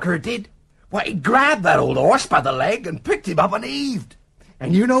old Orker did? Why, he grabbed that old horse by the leg and picked him up and heaved.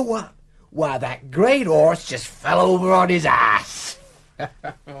 And you know what? Why, that great horse just fell over on his ass.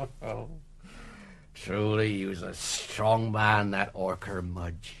 Truly, he was a strong man, that Orker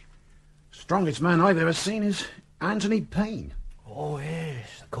Mudge. Strongest man I've ever seen is Anthony Payne. Oh,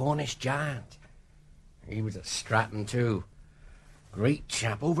 yes, the Cornish giant. He was at Stratton, too. Great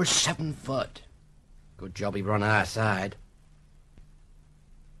chap, over 7 foot. Good job he run our side.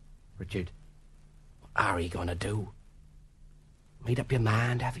 Richard, what are you going to do? Made up your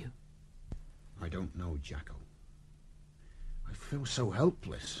mind, have you? I don't know, Jacko. I feel so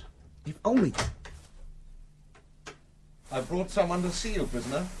helpless. If only... I brought someone to see you,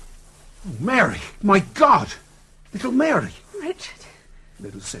 prisoner. Oh, Mary! My God! Little Mary! Richard.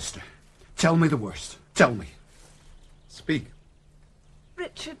 Little sister, tell me the worst. Tell me. Speak.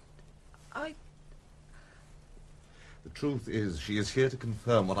 Richard, The truth is, she is here to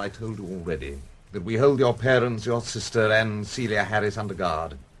confirm what I told you already, that we hold your parents, your sister, and Celia Harris under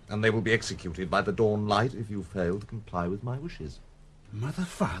guard, and they will be executed by the dawn light if you fail to comply with my wishes. Mother,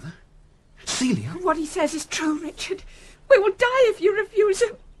 father? Celia? what he says is true, Richard. We will die if you refuse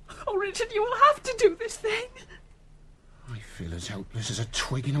him. Oh, Richard, you will have to do this thing. I feel as helpless as a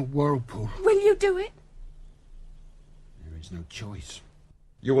twig in a whirlpool. Will you do it? There is no choice.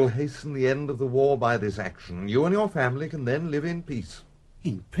 You will hasten the end of the war by this action. You and your family can then live in peace.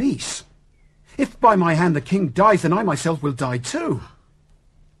 In peace? If by my hand the king dies, then I myself will die too.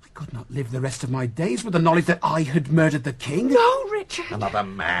 I could not live the rest of my days with the knowledge that I had murdered the king. No, Richard. Another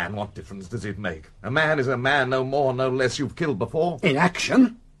man, what difference does it make? A man is a man, no more, no less. You've killed before. In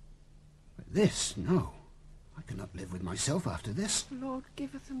action? But this, no. I cannot live with myself after this. The Lord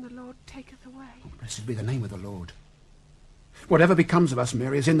giveth and the Lord taketh away. Oh, blessed be the name of the Lord. Whatever becomes of us,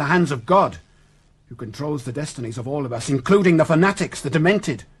 Mary, is in the hands of God, who controls the destinies of all of us, including the fanatics, the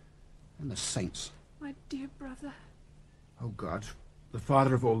demented, and the saints. My dear brother. Oh, God, the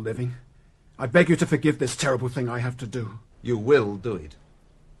Father of all living, I beg you to forgive this terrible thing I have to do. You will do it.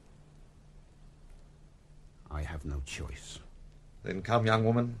 I have no choice. Then come, young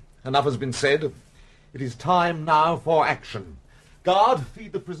woman. Enough has been said. It is time now for action. Guard,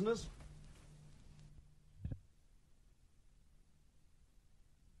 feed the prisoners.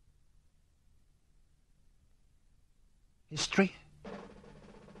 History?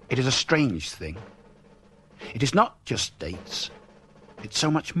 It is a strange thing. It is not just dates. It's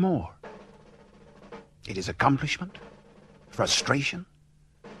so much more. It is accomplishment, frustration,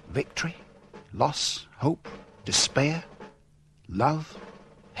 victory, loss, hope, despair, love,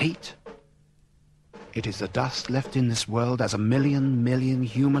 hate. It is the dust left in this world as a million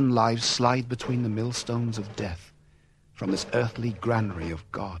human lives slide between the millstones of death from this earthly granary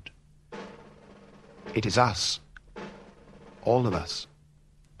of God. It is us. All of us.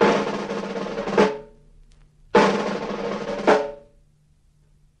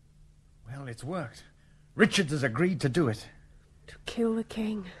 Well, it's worked. Richard has agreed to do it. To kill the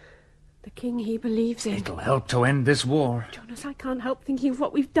king. The king he believes in. It'll help to end this war. Jonas, I can't help thinking of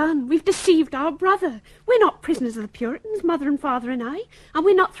what we've done. We've deceived our brother. We're not prisoners of the Puritans, mother and father and I, and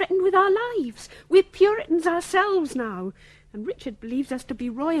we're not threatened with our lives. We're Puritans ourselves now, and Richard believes us to be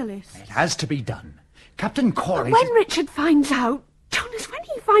royalists. It has to be done. Captain Corley... But when Richard finds out... Jonas, when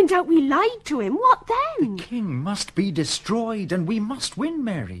he finds out we lied to him, what then? The king must be destroyed, and we must win,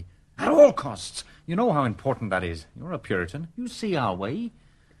 Mary. At all costs. You know how important that is. You're a Puritan. You see our way.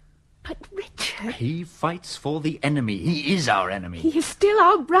 But Richard... He fights for the enemy. He is our enemy. He is still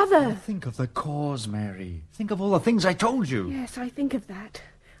our brother. Think of the cause, Mary. Think of all the things I told you. Yes, I think of that.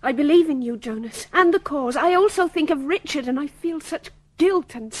 I believe in you, Jonas, and the cause. I also think of Richard, and I feel such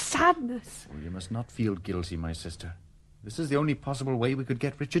guilt and sadness. Well, you must not feel guilty, my sister. This is the only possible way we could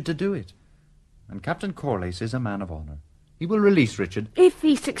get Richard to do it. And Captain Corlace is a man of honour. He will release Richard. If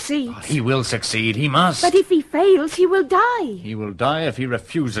he succeeds. Oh, he will succeed. He must. But if he fails, he will die. He will die if he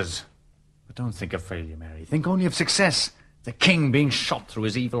refuses. But don't think of failure, Mary. Think only of success. The king being shot through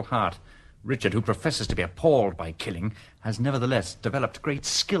his evil heart. Richard, who professes to be appalled by killing, has nevertheless developed great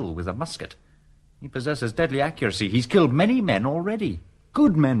skill with a musket. He possesses deadly accuracy. He's killed many men already.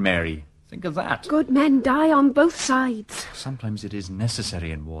 Good men, Mary. Think of that. Good men die on both sides. Sometimes it is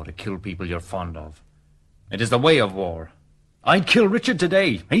necessary in war to kill people you're fond of. It is the way of war. I'd kill Richard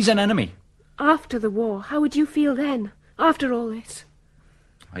today. He's an enemy. After the war, how would you feel then? After all this?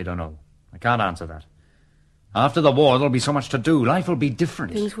 I don't know. I can't answer that. After the war, there'll be so much to do. Life will be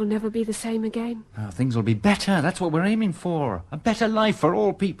different. Things will never be the same again. Things will be better. That's what we're aiming for. A better life for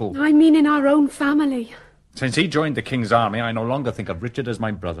all people. I mean in our own family. Since he joined the king's army, I no longer think of Richard as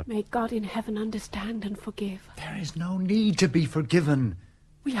my brother. May God in heaven understand and forgive. There is no need to be forgiven.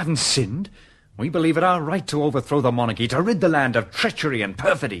 We haven't sinned. We believe it our right to overthrow the monarchy, to rid the land of treachery and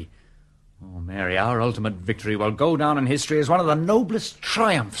perfidy. Oh, Mary, our ultimate victory will go down in history as one of the noblest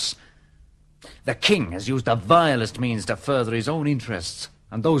triumphs. The king has used the vilest means to further his own interests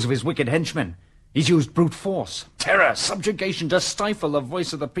and those of his wicked henchmen. He's used brute force, terror, subjugation to stifle the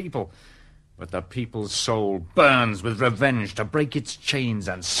voice of the people. But the people's soul burns with revenge to break its chains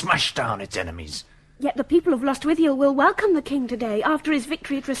and smash down its enemies. Yet the people of Lostwithiel will welcome the king today after his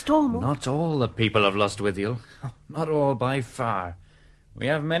victory at Restormel. Not all the people of Lostwithiel. Not all by far. We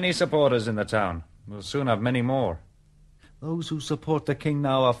have many supporters in the town. We'll soon have many more. Those who support the king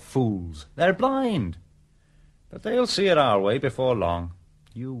now are fools. They're blind. But they'll see it our way before long.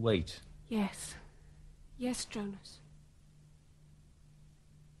 You wait. Yes. Yes, Jonas.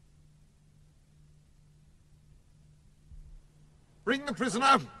 Bring the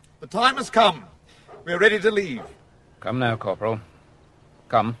prisoner. The time has come. We're ready to leave. Come now, Corporal.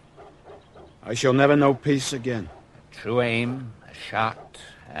 Come. I shall never know peace again. True aim, a shot,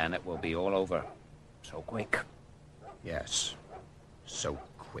 and it will be all over. So quick. Yes, so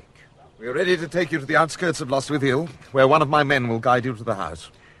quick. We're ready to take you to the outskirts of Lostwithiel, where one of my men will guide you to the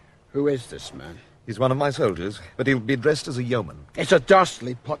house. Who is this man? He's one of my soldiers, but he'll be dressed as a yeoman. It's a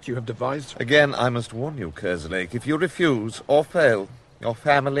dastardly plot you have devised. Again, I must warn you, Kerslake, if you refuse or fail, your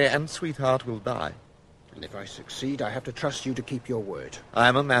family and sweetheart will die. And if I succeed, I have to trust you to keep your word. I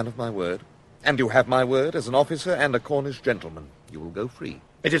am a man of my word, and you have my word as an officer and a Cornish gentleman. You will go free.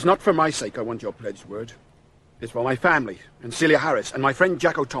 It is not for my sake I want your pledged word. It's for my family, and Celia Harris, and my friend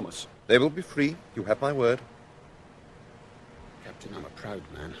Jacko Thomas. They will be free. You have my word. Captain, I'm a proud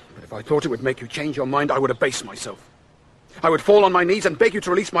man, but if I thought it would make you change your mind, I would abase myself. I would fall on my knees and beg you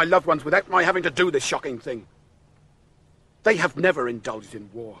to release my loved ones without my having to do this shocking thing. They have never indulged in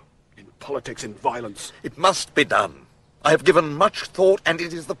war, in politics, in violence. It must be done. I have given much thought, and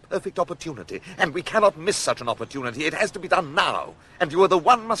it is the perfect opportunity, and we cannot miss such an opportunity. It has to be done now, and you are the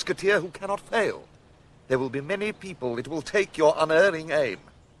one musketeer who cannot fail. There will be many people. It will take your unerring aim.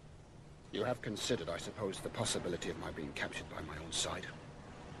 You have considered, I suppose, the possibility of my being captured by my own side.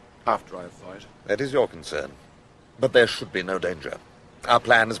 After I have fired. That is your concern. But there should be no danger. Our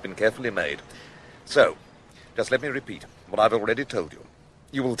plan has been carefully made. So, just let me repeat what I've already told you.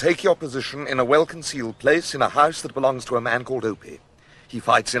 You will take your position in a well-concealed place in a house that belongs to a man called Opie. He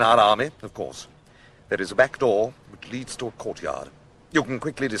fights in our army, of course. There is a back door which leads to a courtyard. You can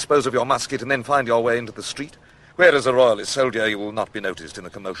quickly dispose of your musket and then find your way into the street, where as a royalist soldier you will not be noticed in the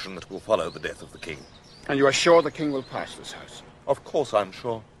commotion that will follow the death of the king. And you are sure the king will pass this house? Of course I'm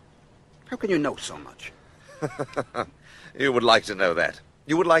sure. How can you know so much? You would like to know that.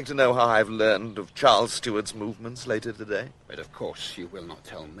 You would like to know how I've learned of Charles Stuart's movements later today? But of course you will not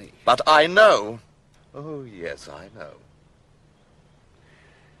tell me. But I know. Oh, yes, I know.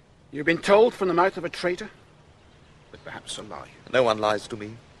 You've been told from the mouth of a traitor? But perhaps a lie. No one lies to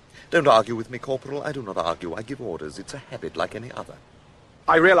me. Don't argue with me, Corporal. I do not argue. I give orders. It's a habit like any other.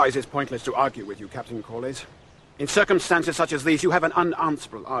 I realize it's pointless to argue with you, Captain Corlys. In circumstances such as these, you have an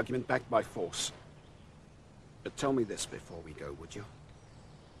unanswerable argument backed by force. But tell me this before we go, would you?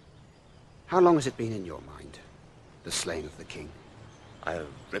 How long has it been in your mind, the slaying of the king? I have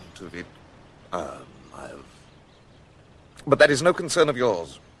dreamt of it. But that is no concern of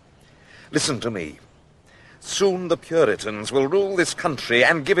yours. Listen to me. Soon the Puritans will rule this country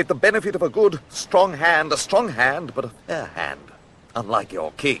and give it the benefit of a good, strong hand, but a fair hand. Unlike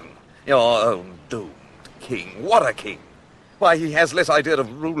your king, your own doomed king. What a king! Why, he has less idea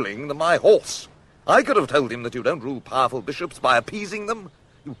of ruling than my horse. I could have told him that you don't rule powerful bishops by appeasing them.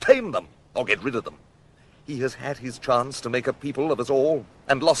 You tame them, or get rid of them. He has had his chance to make a people of us all,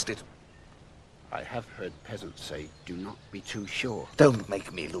 and lost it. I have heard peasants say, do not be too sure. Don't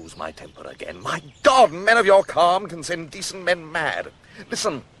make me lose my temper again. My God, men of your calm can send decent men mad.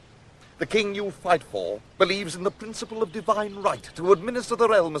 Listen, the king you fight for believes in the principle of divine right to administer the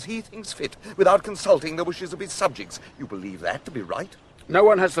realm as he thinks fit, without consulting the wishes of his subjects. You believe that to be right? No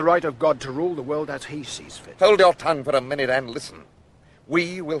one has the right of God to rule the world as he sees fit. Hold your tongue for a minute and listen.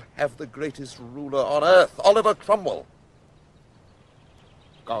 We will have the greatest ruler on earth, Oliver Cromwell.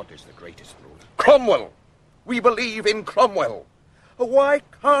 God is the greatest ruler. Cromwell! We believe in Cromwell. Why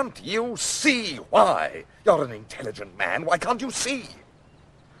can't you see? Why? You're an intelligent man. Why can't you see?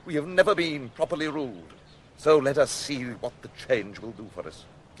 We have never been properly ruled. So let us see what the change will do for us.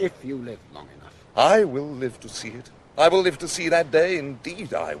 If you live long enough. I will live to see it. I will live to see that day.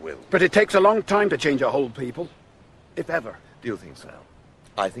 Indeed, I will. But it takes a long time to change a whole people. If ever. Do you think so?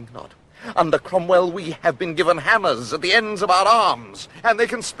 I think not. Under Cromwell, we have been given hammers at the ends of our arms, and they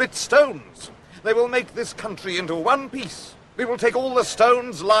can split stones. They will make this country into one piece. We will take all the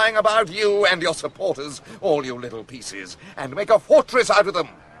stones lying about you and your supporters, all you little pieces, and make a fortress out of them.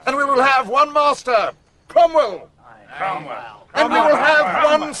 And we will have one master, Cromwell. Cromwell. And we will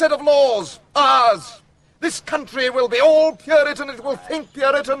have one set of laws, ours. This country will be all Puritan. It will think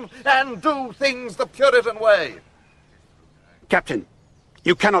Puritan and do things the Puritan way. Captain,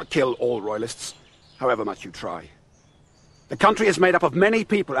 you cannot kill all royalists, however much you try. The country is made up of many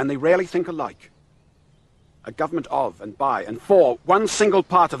people, and they rarely think alike. A government of, and by, and for one single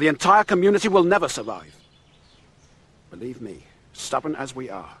part of the entire community will never survive. Believe me, stubborn as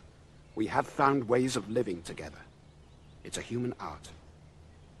we are, we have found ways of living together. It's a human art.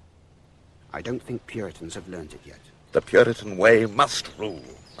 I don't think Puritans have learned it yet. The Puritan way must rule.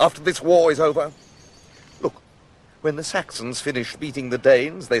 After this war is over. Look, when the Saxons finished beating the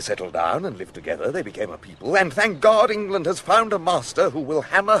Danes, they settled down and lived together. They became a people, and thank God England has found a master who will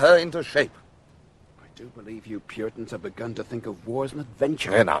hammer her into shape. I do believe you Puritans have begun to think of war as an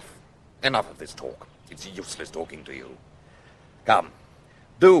adventure. Enough. Enough of this talk. It's useless talking to you. Come,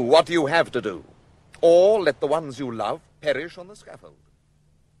 do what you have to do, or let the ones you love perish on the scaffold.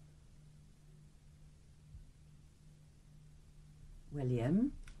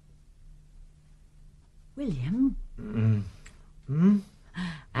 William? William?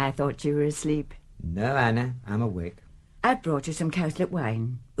 I thought you were asleep. No, Anna, I'm awake. I brought you some cowslip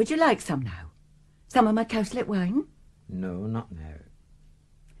wine. Would you like some now? Some of my cowslip wine? No, not now.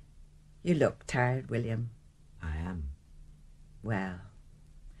 You look tired, William. I am. Well,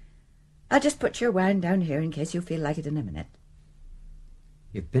 I'll just put your wine down here in case you feel like it in a minute.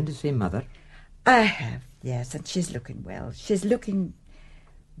 You've been to see Mother? I have, yes, and she's looking well. She's looking...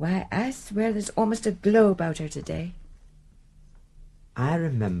 Why, I swear there's almost a glow about her today. I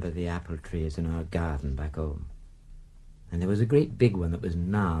remember the apple trees in our garden back home. And there was a great big one that was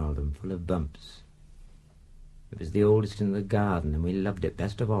gnarled and full of bumps. It was the oldest in the garden, and we loved it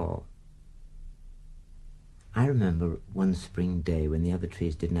best of all. I remember one spring day when the other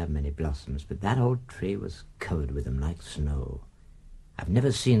trees didn't have many blossoms, but that old tree was covered with them like snow. I've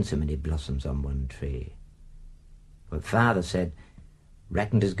never seen so many blossoms on one tree. But Father said,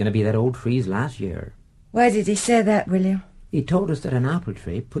 reckoned it's going to be that old tree's last year. Why did he say that, William? He told us that an apple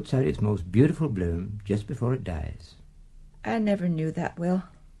tree puts out its most beautiful bloom just before it dies. I never knew that, Will.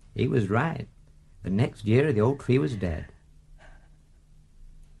 He was right. The next year the old tree was dead.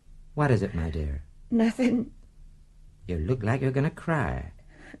 What is it, my dear? Nothing. You look like you're going to cry.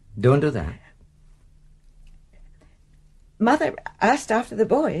 Don't do that. Mother asked after the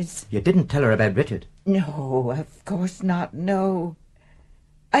boys. You didn't tell her about Richard? No, of course not, no.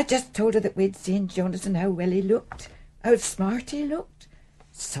 I just told her that we'd seen Jonas and how well he looked, how smart he looked.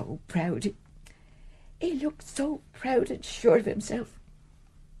 So proud. He looked so proud and sure of himself.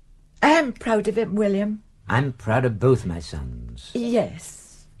 I'm proud of him, William. I'm proud of both my sons.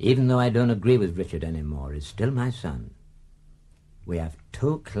 Yes. Even though I don't agree with Richard anymore, he's still my son. We have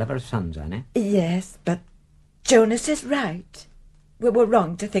 2 clever sons, Annie. Yes, but Jonas is right. We were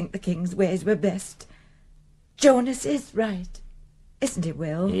wrong to think the king's ways were best. Jonas is right, isn't he,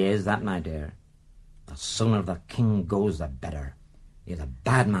 Will? He is that, my dear. The sooner the king goes, the better. He is a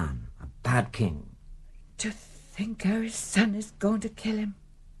bad man, a bad king. To think our son is going to kill him.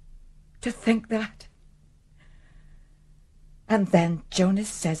 To think that. And then Jonas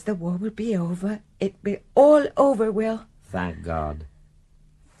says the war will be over. It'll be all over, Will. Thank God.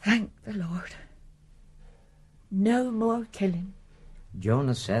 Thank the Lord. No more killing.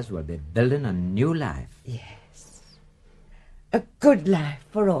 Jonas says we'll be building a new life. Yes. A good life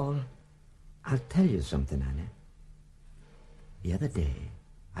for all. I'll tell you something, Annie. The other day,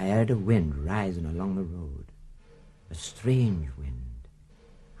 I heard a wind rising along the road. A strange wind.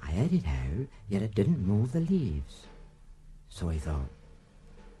 I heard it howl, yet it didn't move the leaves. So I thought,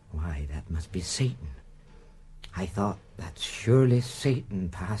 why, that must be Satan. I thought, that's surely Satan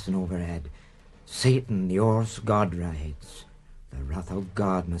passing overhead. Satan, the horse God rides. The wrath of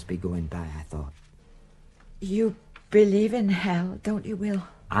God must be going by, I thought. You believe in hell, don't you, Will?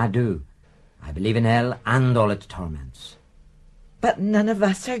 I do. I believe in hell and all its torments. But none of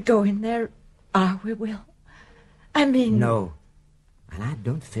us are going there, are we, Will? I mean... No. And I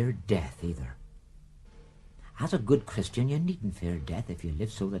don't fear death, either. As a good Christian, you needn't fear death if you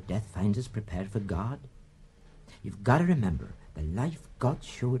live so that death finds us prepared for God. You've got to remember the life God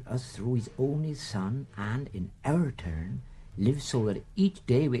showed us through his only Son, and in our turn, live so that each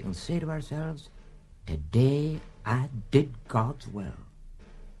day we can say to ourselves, today I did God's will.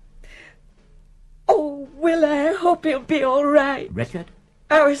 Oh, Will, I hope he'll be all right. Richard?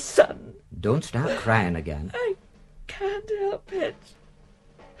 Our son. Don't start crying again. I can't help it.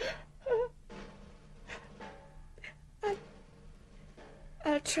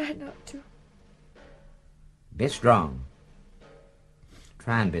 I'll try not to. Be strong.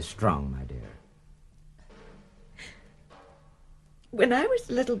 Try and be strong, my dear. When I was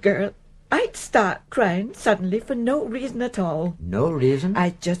a little girl, I'd start crying suddenly for no reason at all. No reason?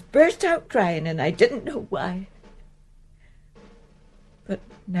 I'd just burst out crying and I didn't know why. But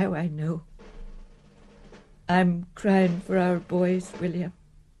now I know. I'm crying for our boys, William.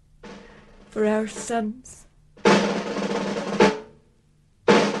 For our sons.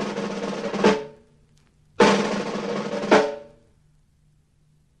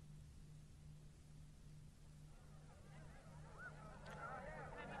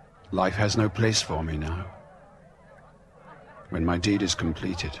 Life has no place for me now. When my deed is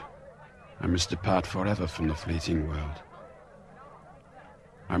completed, I must depart forever from the fleeting world.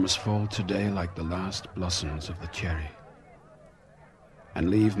 I must fall today like the last blossoms of the cherry,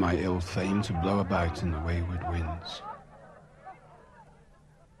 and leave my ill fame to blow about in the wayward winds.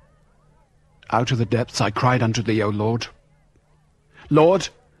 Out of the depths I cried unto thee, O Lord. Lord,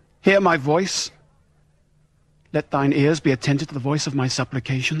 hear my voice. Let thine ears be attentive to the voice of my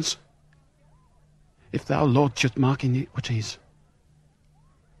supplications. If thou, Lord, shouldst mark iniquities,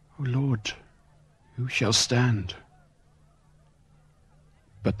 O Lord, who shall stand?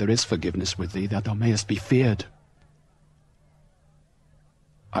 But there is forgiveness with thee, that thou mayest be feared.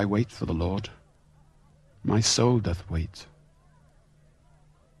 I wait for the Lord. My soul doth wait.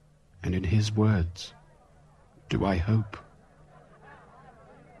 And in his words do I hope.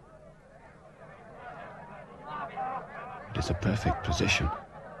 It is a perfect position,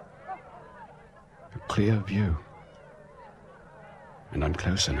 a clear view, and I'm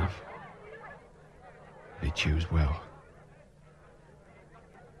close enough. They choose well.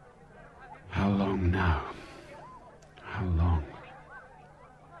 How long now? How long?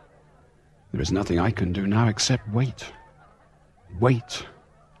 There is nothing I can do now except wait. Wait.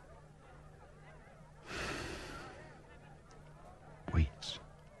 Wait.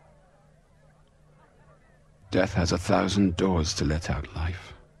 Death has 1,000 doors to let out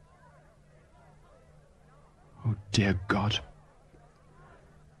life. Oh, dear God.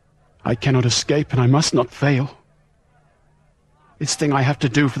 I cannot escape and I must not fail. This thing I have to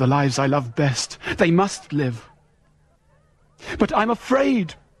do for the lives I love best. They must live. But I'm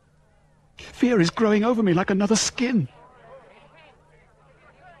afraid. Fear is growing over me like another skin.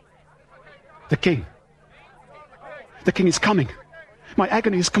 The king. The king is coming. My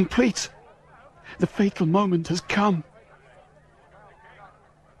agony is complete. The fateful moment has come.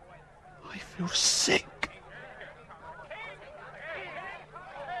 I feel sick.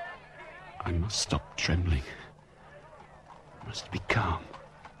 I must stop trembling. I must be calm.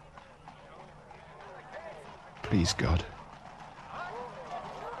 Please, God.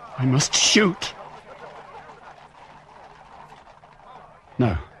 I must shoot.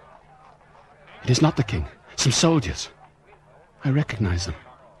 No. It is not the king. Some soldiers. I recognize them.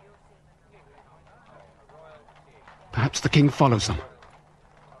 Perhaps the king follows them.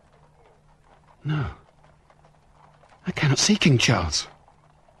 No. I cannot see King Charles.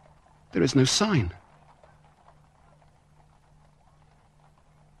 There is no sign.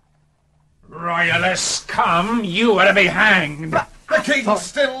 Royalists, come, you are to be hanged. The king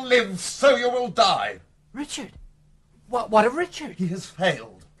still lives, so you will die. Richard? What of Richard? He has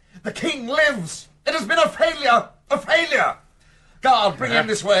failed. The king lives. It has been a failure. A failure. Guard, bring him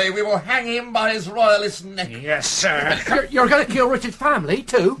this way. We will hang him by his royalist neck. Yes, sir. You're going to kill Richard's family,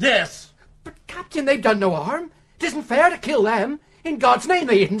 too? Yes. But, Captain, they've done no harm. It isn't fair to kill them. In God's name,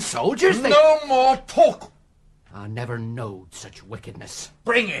 they ain't soldiers. No more talk. I never knowed such wickedness.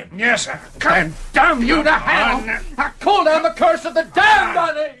 Bring him. Yes, sir. Then damn you to hell. I call down the curse of the damned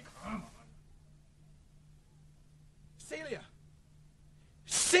on it. Celia!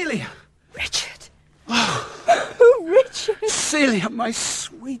 Celia! Richard! Oh, Richard! Celia, my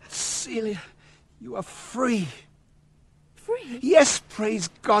sweet Celia, you are free. Free? Yes, praise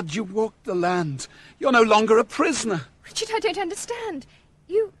God, you walked the land. You're no longer a prisoner. Richard, I don't understand.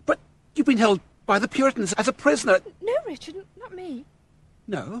 You... But you've been held by the Puritans as a prisoner. No, Richard, not me.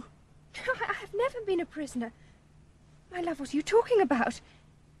 No? I have never been a prisoner. My love, what are you talking about?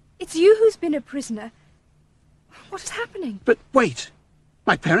 It's you who's been a prisoner. What is happening? But wait.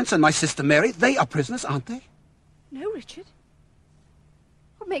 My parents and my sister Mary, they are prisoners, aren't they? No, Richard.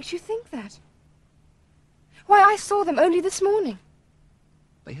 What makes you think that? Why, I saw them only this morning.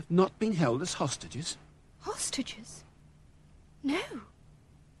 They have not been held as hostages. Hostages? No.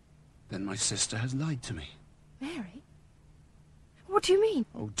 Then my sister has lied to me. Mary? What do you mean?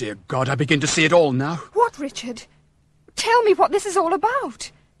 Oh, dear God, I begin to see it all now. What, Richard? Tell me what this is all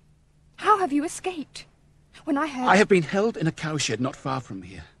about. How have you escaped? When I heard... I have been held in a cowshed not far from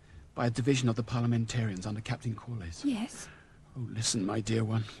here by a division of the parliamentarians under Captain Cornwall. Yes? Oh, listen, my dear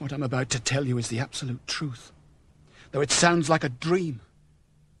one. What I'm about to tell you is the absolute truth. Though it sounds like a dream.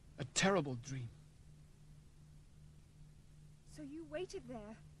 A terrible dream. So you waited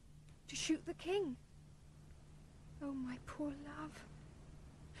there to shoot the king? Oh, my poor love.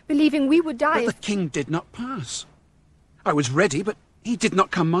 Believing we would die But the king did not pass. I was ready, but he did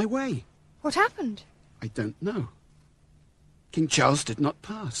not come my way. What happened? I don't know. King Charles did not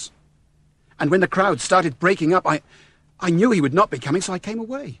pass. And when the crowd started breaking up, I knew he would not be coming, so I came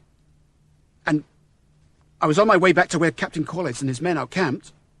away. And I was on my way back to where Captain Cornwall and his men are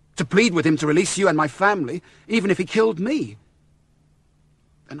camped, to plead with him to release you and my family, even if he killed me.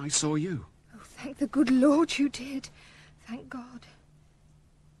 Then I saw you. Oh, thank the good Lord you did. Thank God.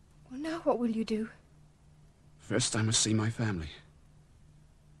 Well, now what will you do? First I must see my family.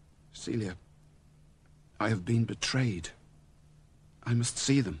 Celia, I have been betrayed. I must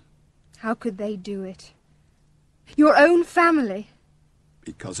see them. How could they do it? Your own family?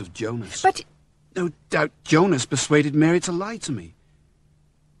 Because of Jonas. But... No doubt Jonas persuaded Mary to lie to me.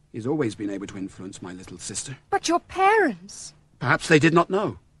 He's always been able to influence my little sister. But your parents? Perhaps they did not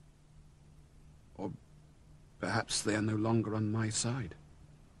know. Or perhaps they are no longer on my side.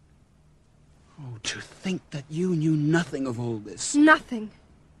 Oh, to think that you knew nothing of all this. Nothing.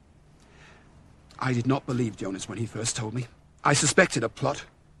 I did not believe Jonas when he first told me. I suspected a plot.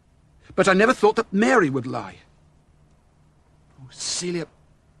 But I never thought that Mary would lie. Oh, Celia,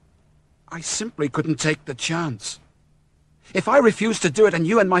 I simply couldn't take the chance. If I refused to do it and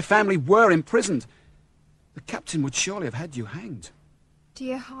you and my family were imprisoned, the captain would surely have had you hanged.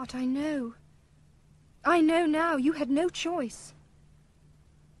 Dear heart, I know. I know now you had no choice.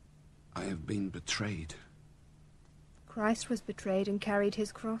 I have been betrayed. Christ was betrayed and carried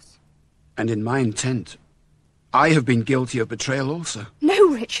his cross. And in my intent, I have been guilty of betrayal also. No,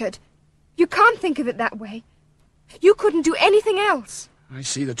 Richard. You can't think of it that way. You couldn't do anything else. I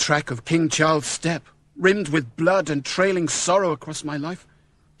see the track of King Charles' step, rimmed with blood and trailing sorrow across my life.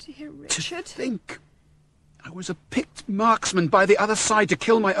 Dear Richard. To think I was a picked marksman by the other side to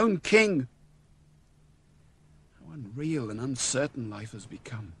kill my own king. How unreal and uncertain life has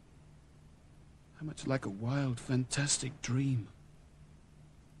become. How much like a wild, fantastic dream.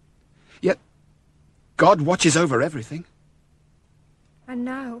 Yet, God watches over everything. And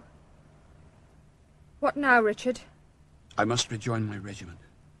now? What now, Richard? I must rejoin my regiment.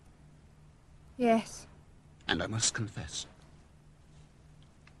 Yes. And I must confess.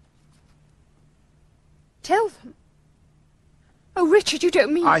 Tell them. Oh, Richard, you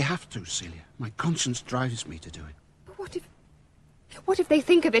don't mean... I have to, Celia. My conscience drives me to do it. But what if they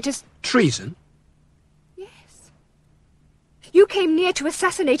think of it as... Treason? Yes. You came near to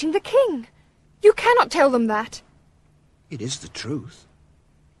assassinating the king. You cannot tell them that. It is the truth.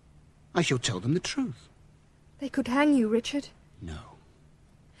 I shall tell them the truth. They could hang you, Richard. No.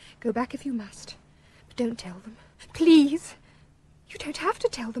 Go back if you must. But don't tell them. Please. You don't have to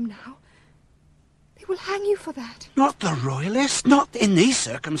tell them now. They will hang you for that. Not the royalists. Not in these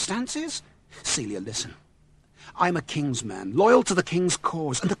circumstances. Celia, listen. I'm a king's man, loyal to the king's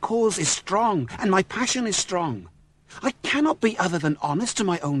cause, and the cause is strong, and my passion is strong. I cannot be other than honest to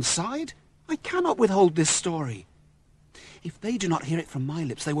my own side. I cannot withhold this story. If they do not hear it from my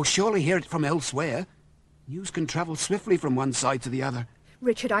lips, they will surely hear it from elsewhere. News can travel swiftly from one side to the other.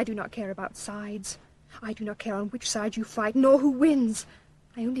 Richard, I do not care about sides. I do not care on which side you fight, nor who wins.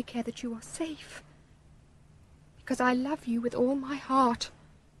 I only care that you are safe. Because I love you with all my heart.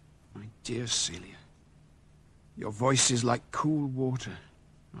 My dear Celia, your voice is like cool water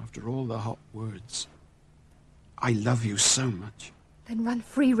after all the hot words. I love you so much. Then run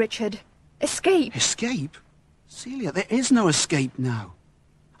free, Richard. Escape. Escape? Celia, there is no escape now.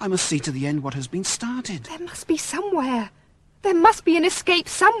 I must see to the end what has been started. There must be somewhere. There must be an escape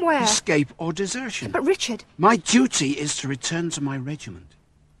somewhere. Escape or desertion. But, Richard... My duty is to return to my regiment.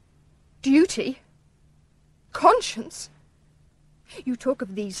 Duty? Conscience? You talk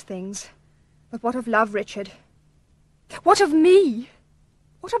of these things. But what of love, Richard? What of me?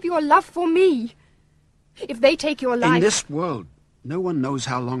 What of your love for me? If they take your life... In this world, no one knows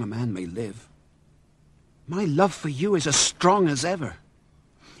how long a man may live. My love for you is as strong as ever.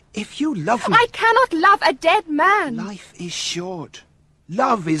 If you love me... I cannot love a dead man. Life is short.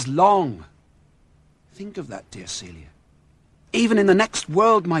 Love is long. Think of that, dear Celia. Even in the next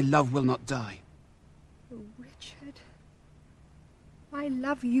world, my love will not die. Oh, Richard. I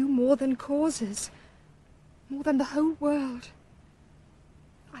love you more than causes. More than the whole world.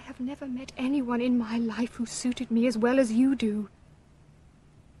 I have never met anyone in my life who suited me as well as you do.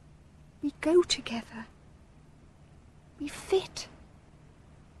 We go together. We fit.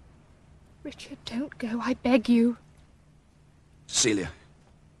 Richard, don't go, I beg you. Celia,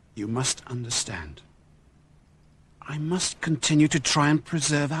 you must understand. I must continue to try and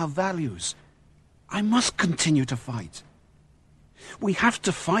preserve our values. I must continue to fight. We have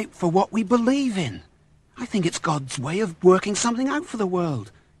to fight for what we believe in. I think it's God's way of working something out for the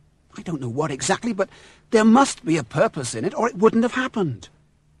world. I don't know what exactly, but there must be a purpose in it, or it wouldn't have happened.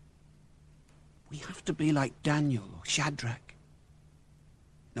 We have to be like Daniel or Shadrach.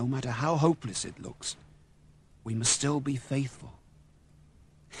 No matter how hopeless it looks, we must still be faithful.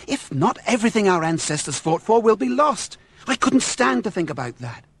 If not, everything our ancestors fought for will be lost. I couldn't stand to think about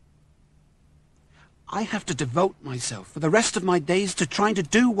that. I have to devote myself for the rest of my days to trying to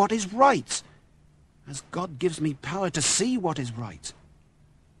do what is right, as God gives me power to see what is right.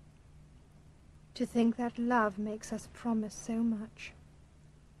 To think that love makes us promise so much.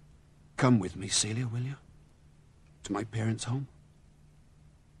 Come with me, Celia, will you? To my parents' home.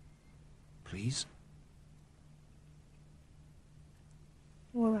 Please?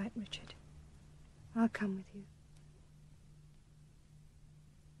 All right, Richard. I'll come with you.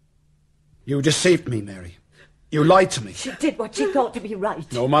 You deceived me, Mary. You lied to me. She did what she thought to be right.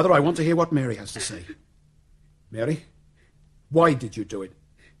 No, Mother, I want to hear what Mary has to say. Mary, why did you do it?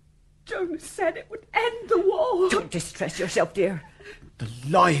 Jonas said it would end the war. Don't distress yourself, dear. The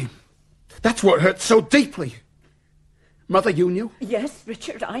lying. That's what hurts so deeply. Mother, you knew? Yes,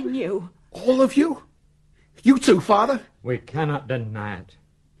 Richard, I knew. All of you? You too, Father? We cannot deny it.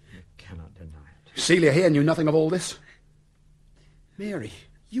 We cannot deny it. Celia here knew nothing of all this. Mary,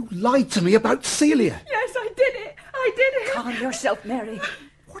 you lied to me about Celia. Yes, I did it. I did it. Calm yourself, Mary.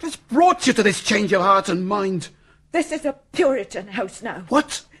 What has brought you to this change of heart and mind? This is a Puritan house now.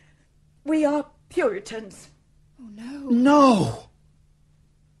 What? We are Puritans. Oh, no. No.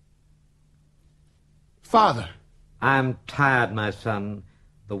 Father. I'm tired, my son.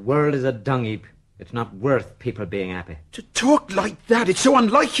 The world is a dung heap. It's not worth people being happy. To talk like that, it's so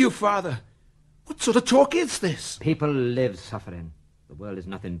unlike you, Father. What sort of talk is this? People live suffering. The world is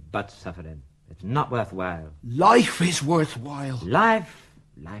nothing but suffering. It's not worthwhile. Life is worthwhile.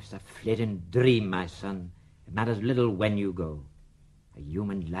 Life's a flitting dream, my son. It matters little when you go. A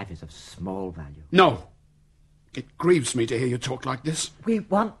human life is of small value. No. It grieves me to hear you talk like this. We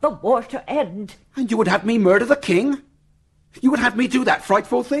want the war to end. And you would have me murder the king? You would have me do that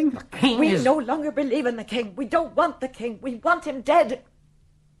frightful thing? The king We is... no longer believe in the king. We don't want the king. We want him dead.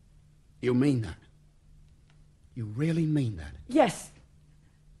 You mean that? You really mean that? Yes.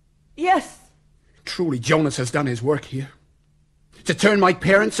 Yes. Truly, Jonas has done his work here. To turn my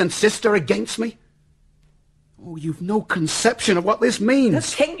parents and sister against me? Oh, you've no conception of what this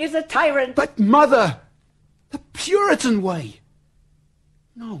means. The king is a tyrant. But, Mother, the Puritan way.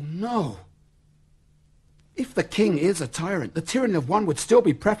 No. If the king is a tyrant, the tyranny of one would still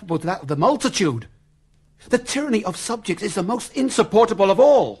be preferable to that of the multitude. The tyranny of subjects is the most insupportable of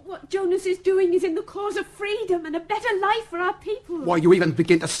all. What Jonas is doing is in the cause of freedom and a better life for our people. Why, you even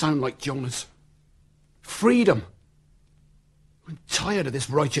begin to sound like Jonas. Freedom. I'm tired of this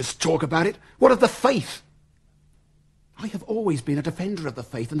righteous talk about it. What of the faith? I have always been a defender of the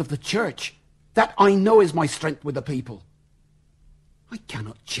faith and of the church. That I know is my strength with the people. I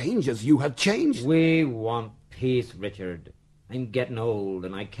cannot change as you have changed. We want peace, Richard. I'm getting old,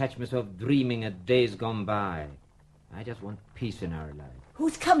 and I catch myself dreaming of days gone by. I just want peace in our life.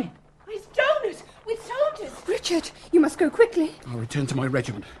 Who's coming? It's Jonas with soldiers. Richard, you must go quickly. I'll return to my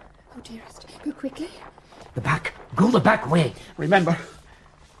regiment. Oh, dearest, go quickly. The back. Go the back way. Remember,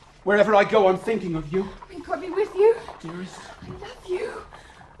 wherever I go, I'm thinking of you. May God be with you. Dearest. I love you.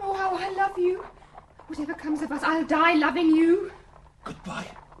 Oh, how I love you. Whatever comes of us, I'll die loving you. Goodbye.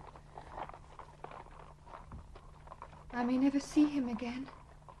 I may never see him again.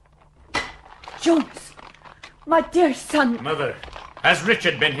 Jonas, my dear son. Mother, has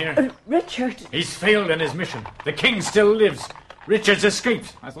Richard been here? Richard. He's failed in his mission. The king still lives. Richard's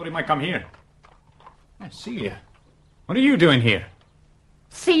escaped. I thought he might come here. Celia, what are you doing here?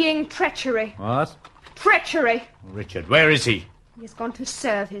 Seeing treachery. What? Treachery. Richard, where is he? He has gone to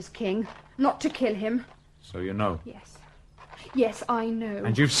serve his king, not to kill him. So you know. Yes. Yes, I know.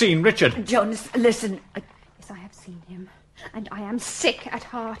 And you've seen Richard? Jonas, listen. Yes, I have seen him. And I am sick at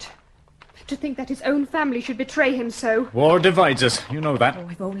heart. To think that his own family should betray him so. War divides us. You know that. Oh,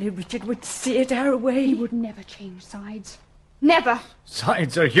 if only Richard would see it our way. He would never change sides. Never.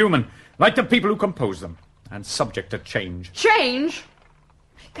 Sides are human, like the people who compose them, and subject to change. Change?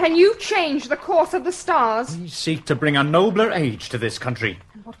 Can you change the course of the stars? We seek to bring a nobler age to this country.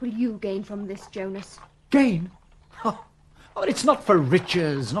 And what will you gain from this, Jonas? Gain? Oh, it's not for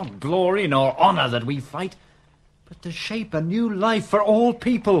riches, not glory, nor honour that we fight, but to shape a new life for all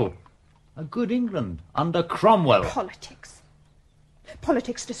people. A good England under Cromwell. Politics.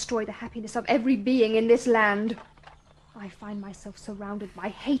 Politics destroy the happiness of every being in this land. I find myself surrounded by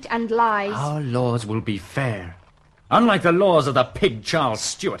hate and lies. Our laws will be fair, unlike the laws of the pig Charles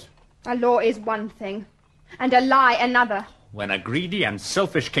Stuart. A law is one thing, and a lie another. When a greedy and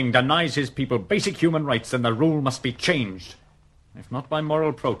selfish king denies his people basic human rights, then the rule must be changed. If not by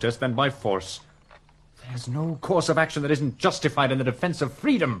moral protest, then by force. There's no course of action that isn't justified in the defense of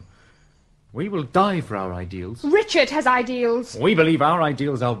freedom. We will die for our ideals. Richard has ideals. We believe our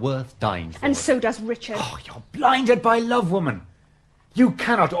ideals are worth dying for. And so does Richard. Oh, you're blinded by love, woman. You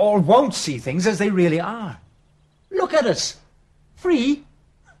cannot or won't see things as they really are. Look at us. Free?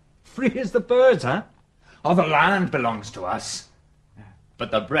 Free as the birds, huh? Oh, the land belongs to us.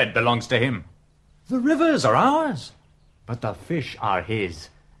 But the bread belongs to him. The rivers are ours. But the fish are his.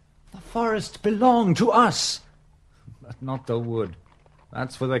 The forests belong to us. But not the wood.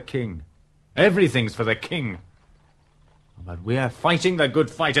 That's for the king. Everything's for the king. But we are fighting the good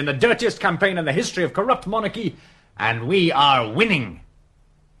fight in the dirtiest campaign in the history of corrupt monarchy, and we are winning.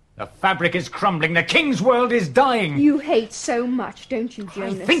 The fabric is crumbling. The king's world is dying. You hate so much, don't you,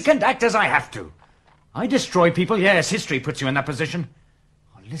 Jonas? I think and act as I have to. I destroy people. Yes, history puts you in that position.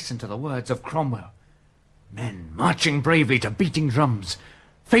 Oh, listen to the words of Cromwell. Men marching bravely to beating drums.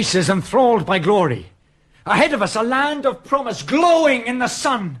 Faces enthralled by glory. Ahead of us, a land of promise glowing in the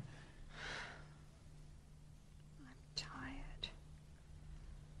sun.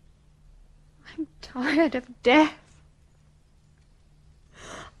 I'm tired of death.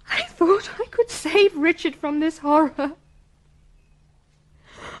 I thought I could save Richard from this horror.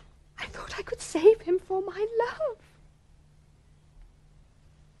 I thought I could save him for my love.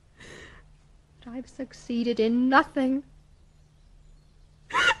 But I've succeeded in nothing.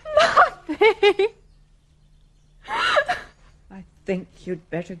 Nothing! I think you'd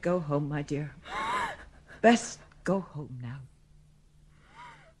better go home, my dear. Best go home now.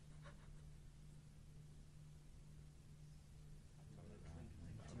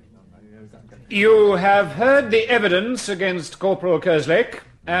 You have heard the evidence against Corporal Kerslake,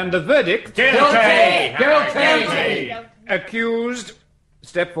 and the verdict... Guilty! Guilty! Accused,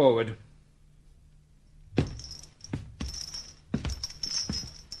 step forward.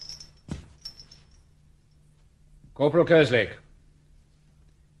 Corporal Kerslake,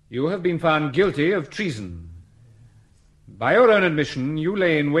 you have been found guilty of treason. By your own admission, you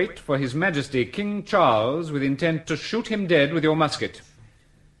lay in wait for His Majesty King Charles with intent to shoot him dead with your musket.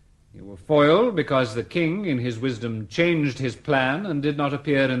 You were foiled because the king, in his wisdom, changed his plan and did not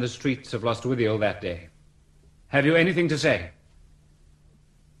appear in the streets of Lostwithiel that day. Have you anything to say?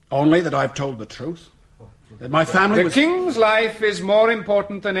 Only that I've told the truth. That my family The king's life is more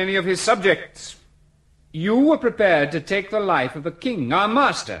important than any of his subjects. You were prepared to take the life of a king, our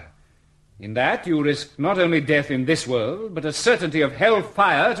master. In that you risk not only death in this world, but a certainty of hell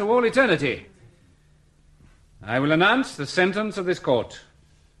fire to all eternity. I will announce the sentence of this court.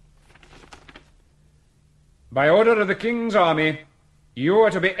 By order of the King's army, you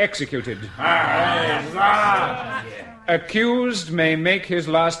are to be executed. Accused may make his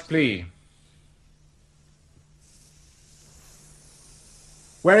last plea.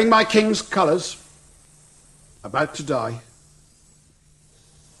 Wearing my king's colours, about to die,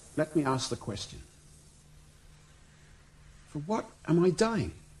 let me ask the question. For what am I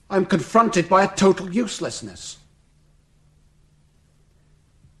dying? I'm confronted by a total uselessness.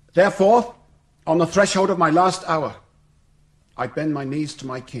 Therefore, on the threshold of my last hour, I bend my knees to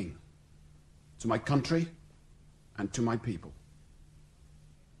my king, to my country, and to my people.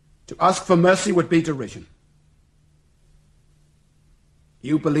 To ask for mercy would be derision.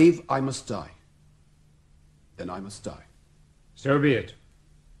 You believe I must die. Then I must die. So be it.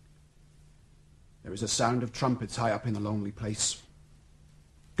 There is a sound of trumpets high up in the lonely place.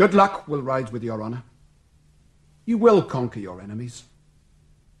 Good luck will ride with your honor. You will conquer your enemies.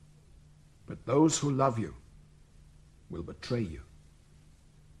 But those who love you will betray you.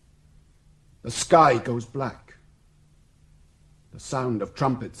 The sky goes black. The sound of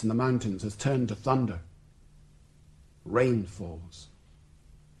trumpets in the mountains has turned to thunder. Rain falls.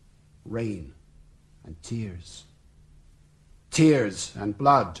 Rain and tears. Tears and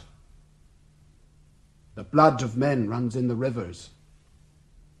blood. The blood of men runs in the rivers.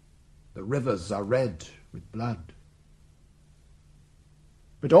 The rivers are red with blood.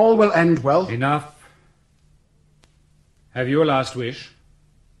 But all will end well. Enough. Have you a last wish?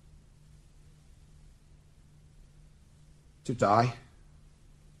 To die.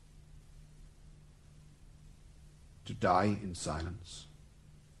 To die in silence.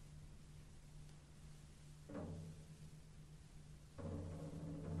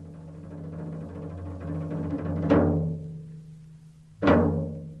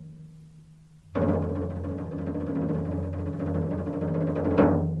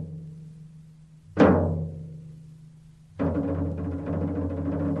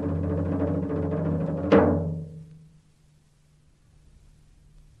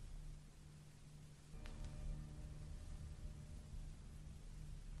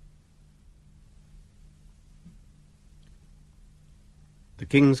 The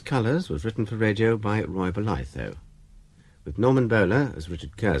King's Colours was written for radio by Roy Bolitho, with Norman Bowler as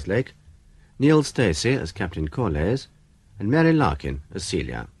Richard Kerslake, Neil Stacey as Captain Corlais, and Mary Larkin as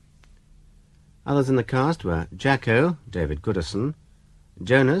Celia. Others in the cast were Jacko, David Goodison,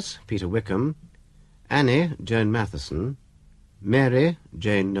 Jonas, Peter Wickham, Annie, Joan Matheson, Mary,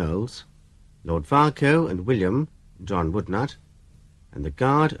 Jane Knowles, Lord Varco and William, John Woodnut, and the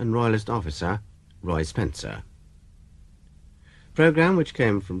Guard and Royalist officer, Roy Spencer. Programme, which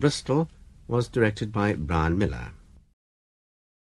came from Bristol, was directed by Brian Miller.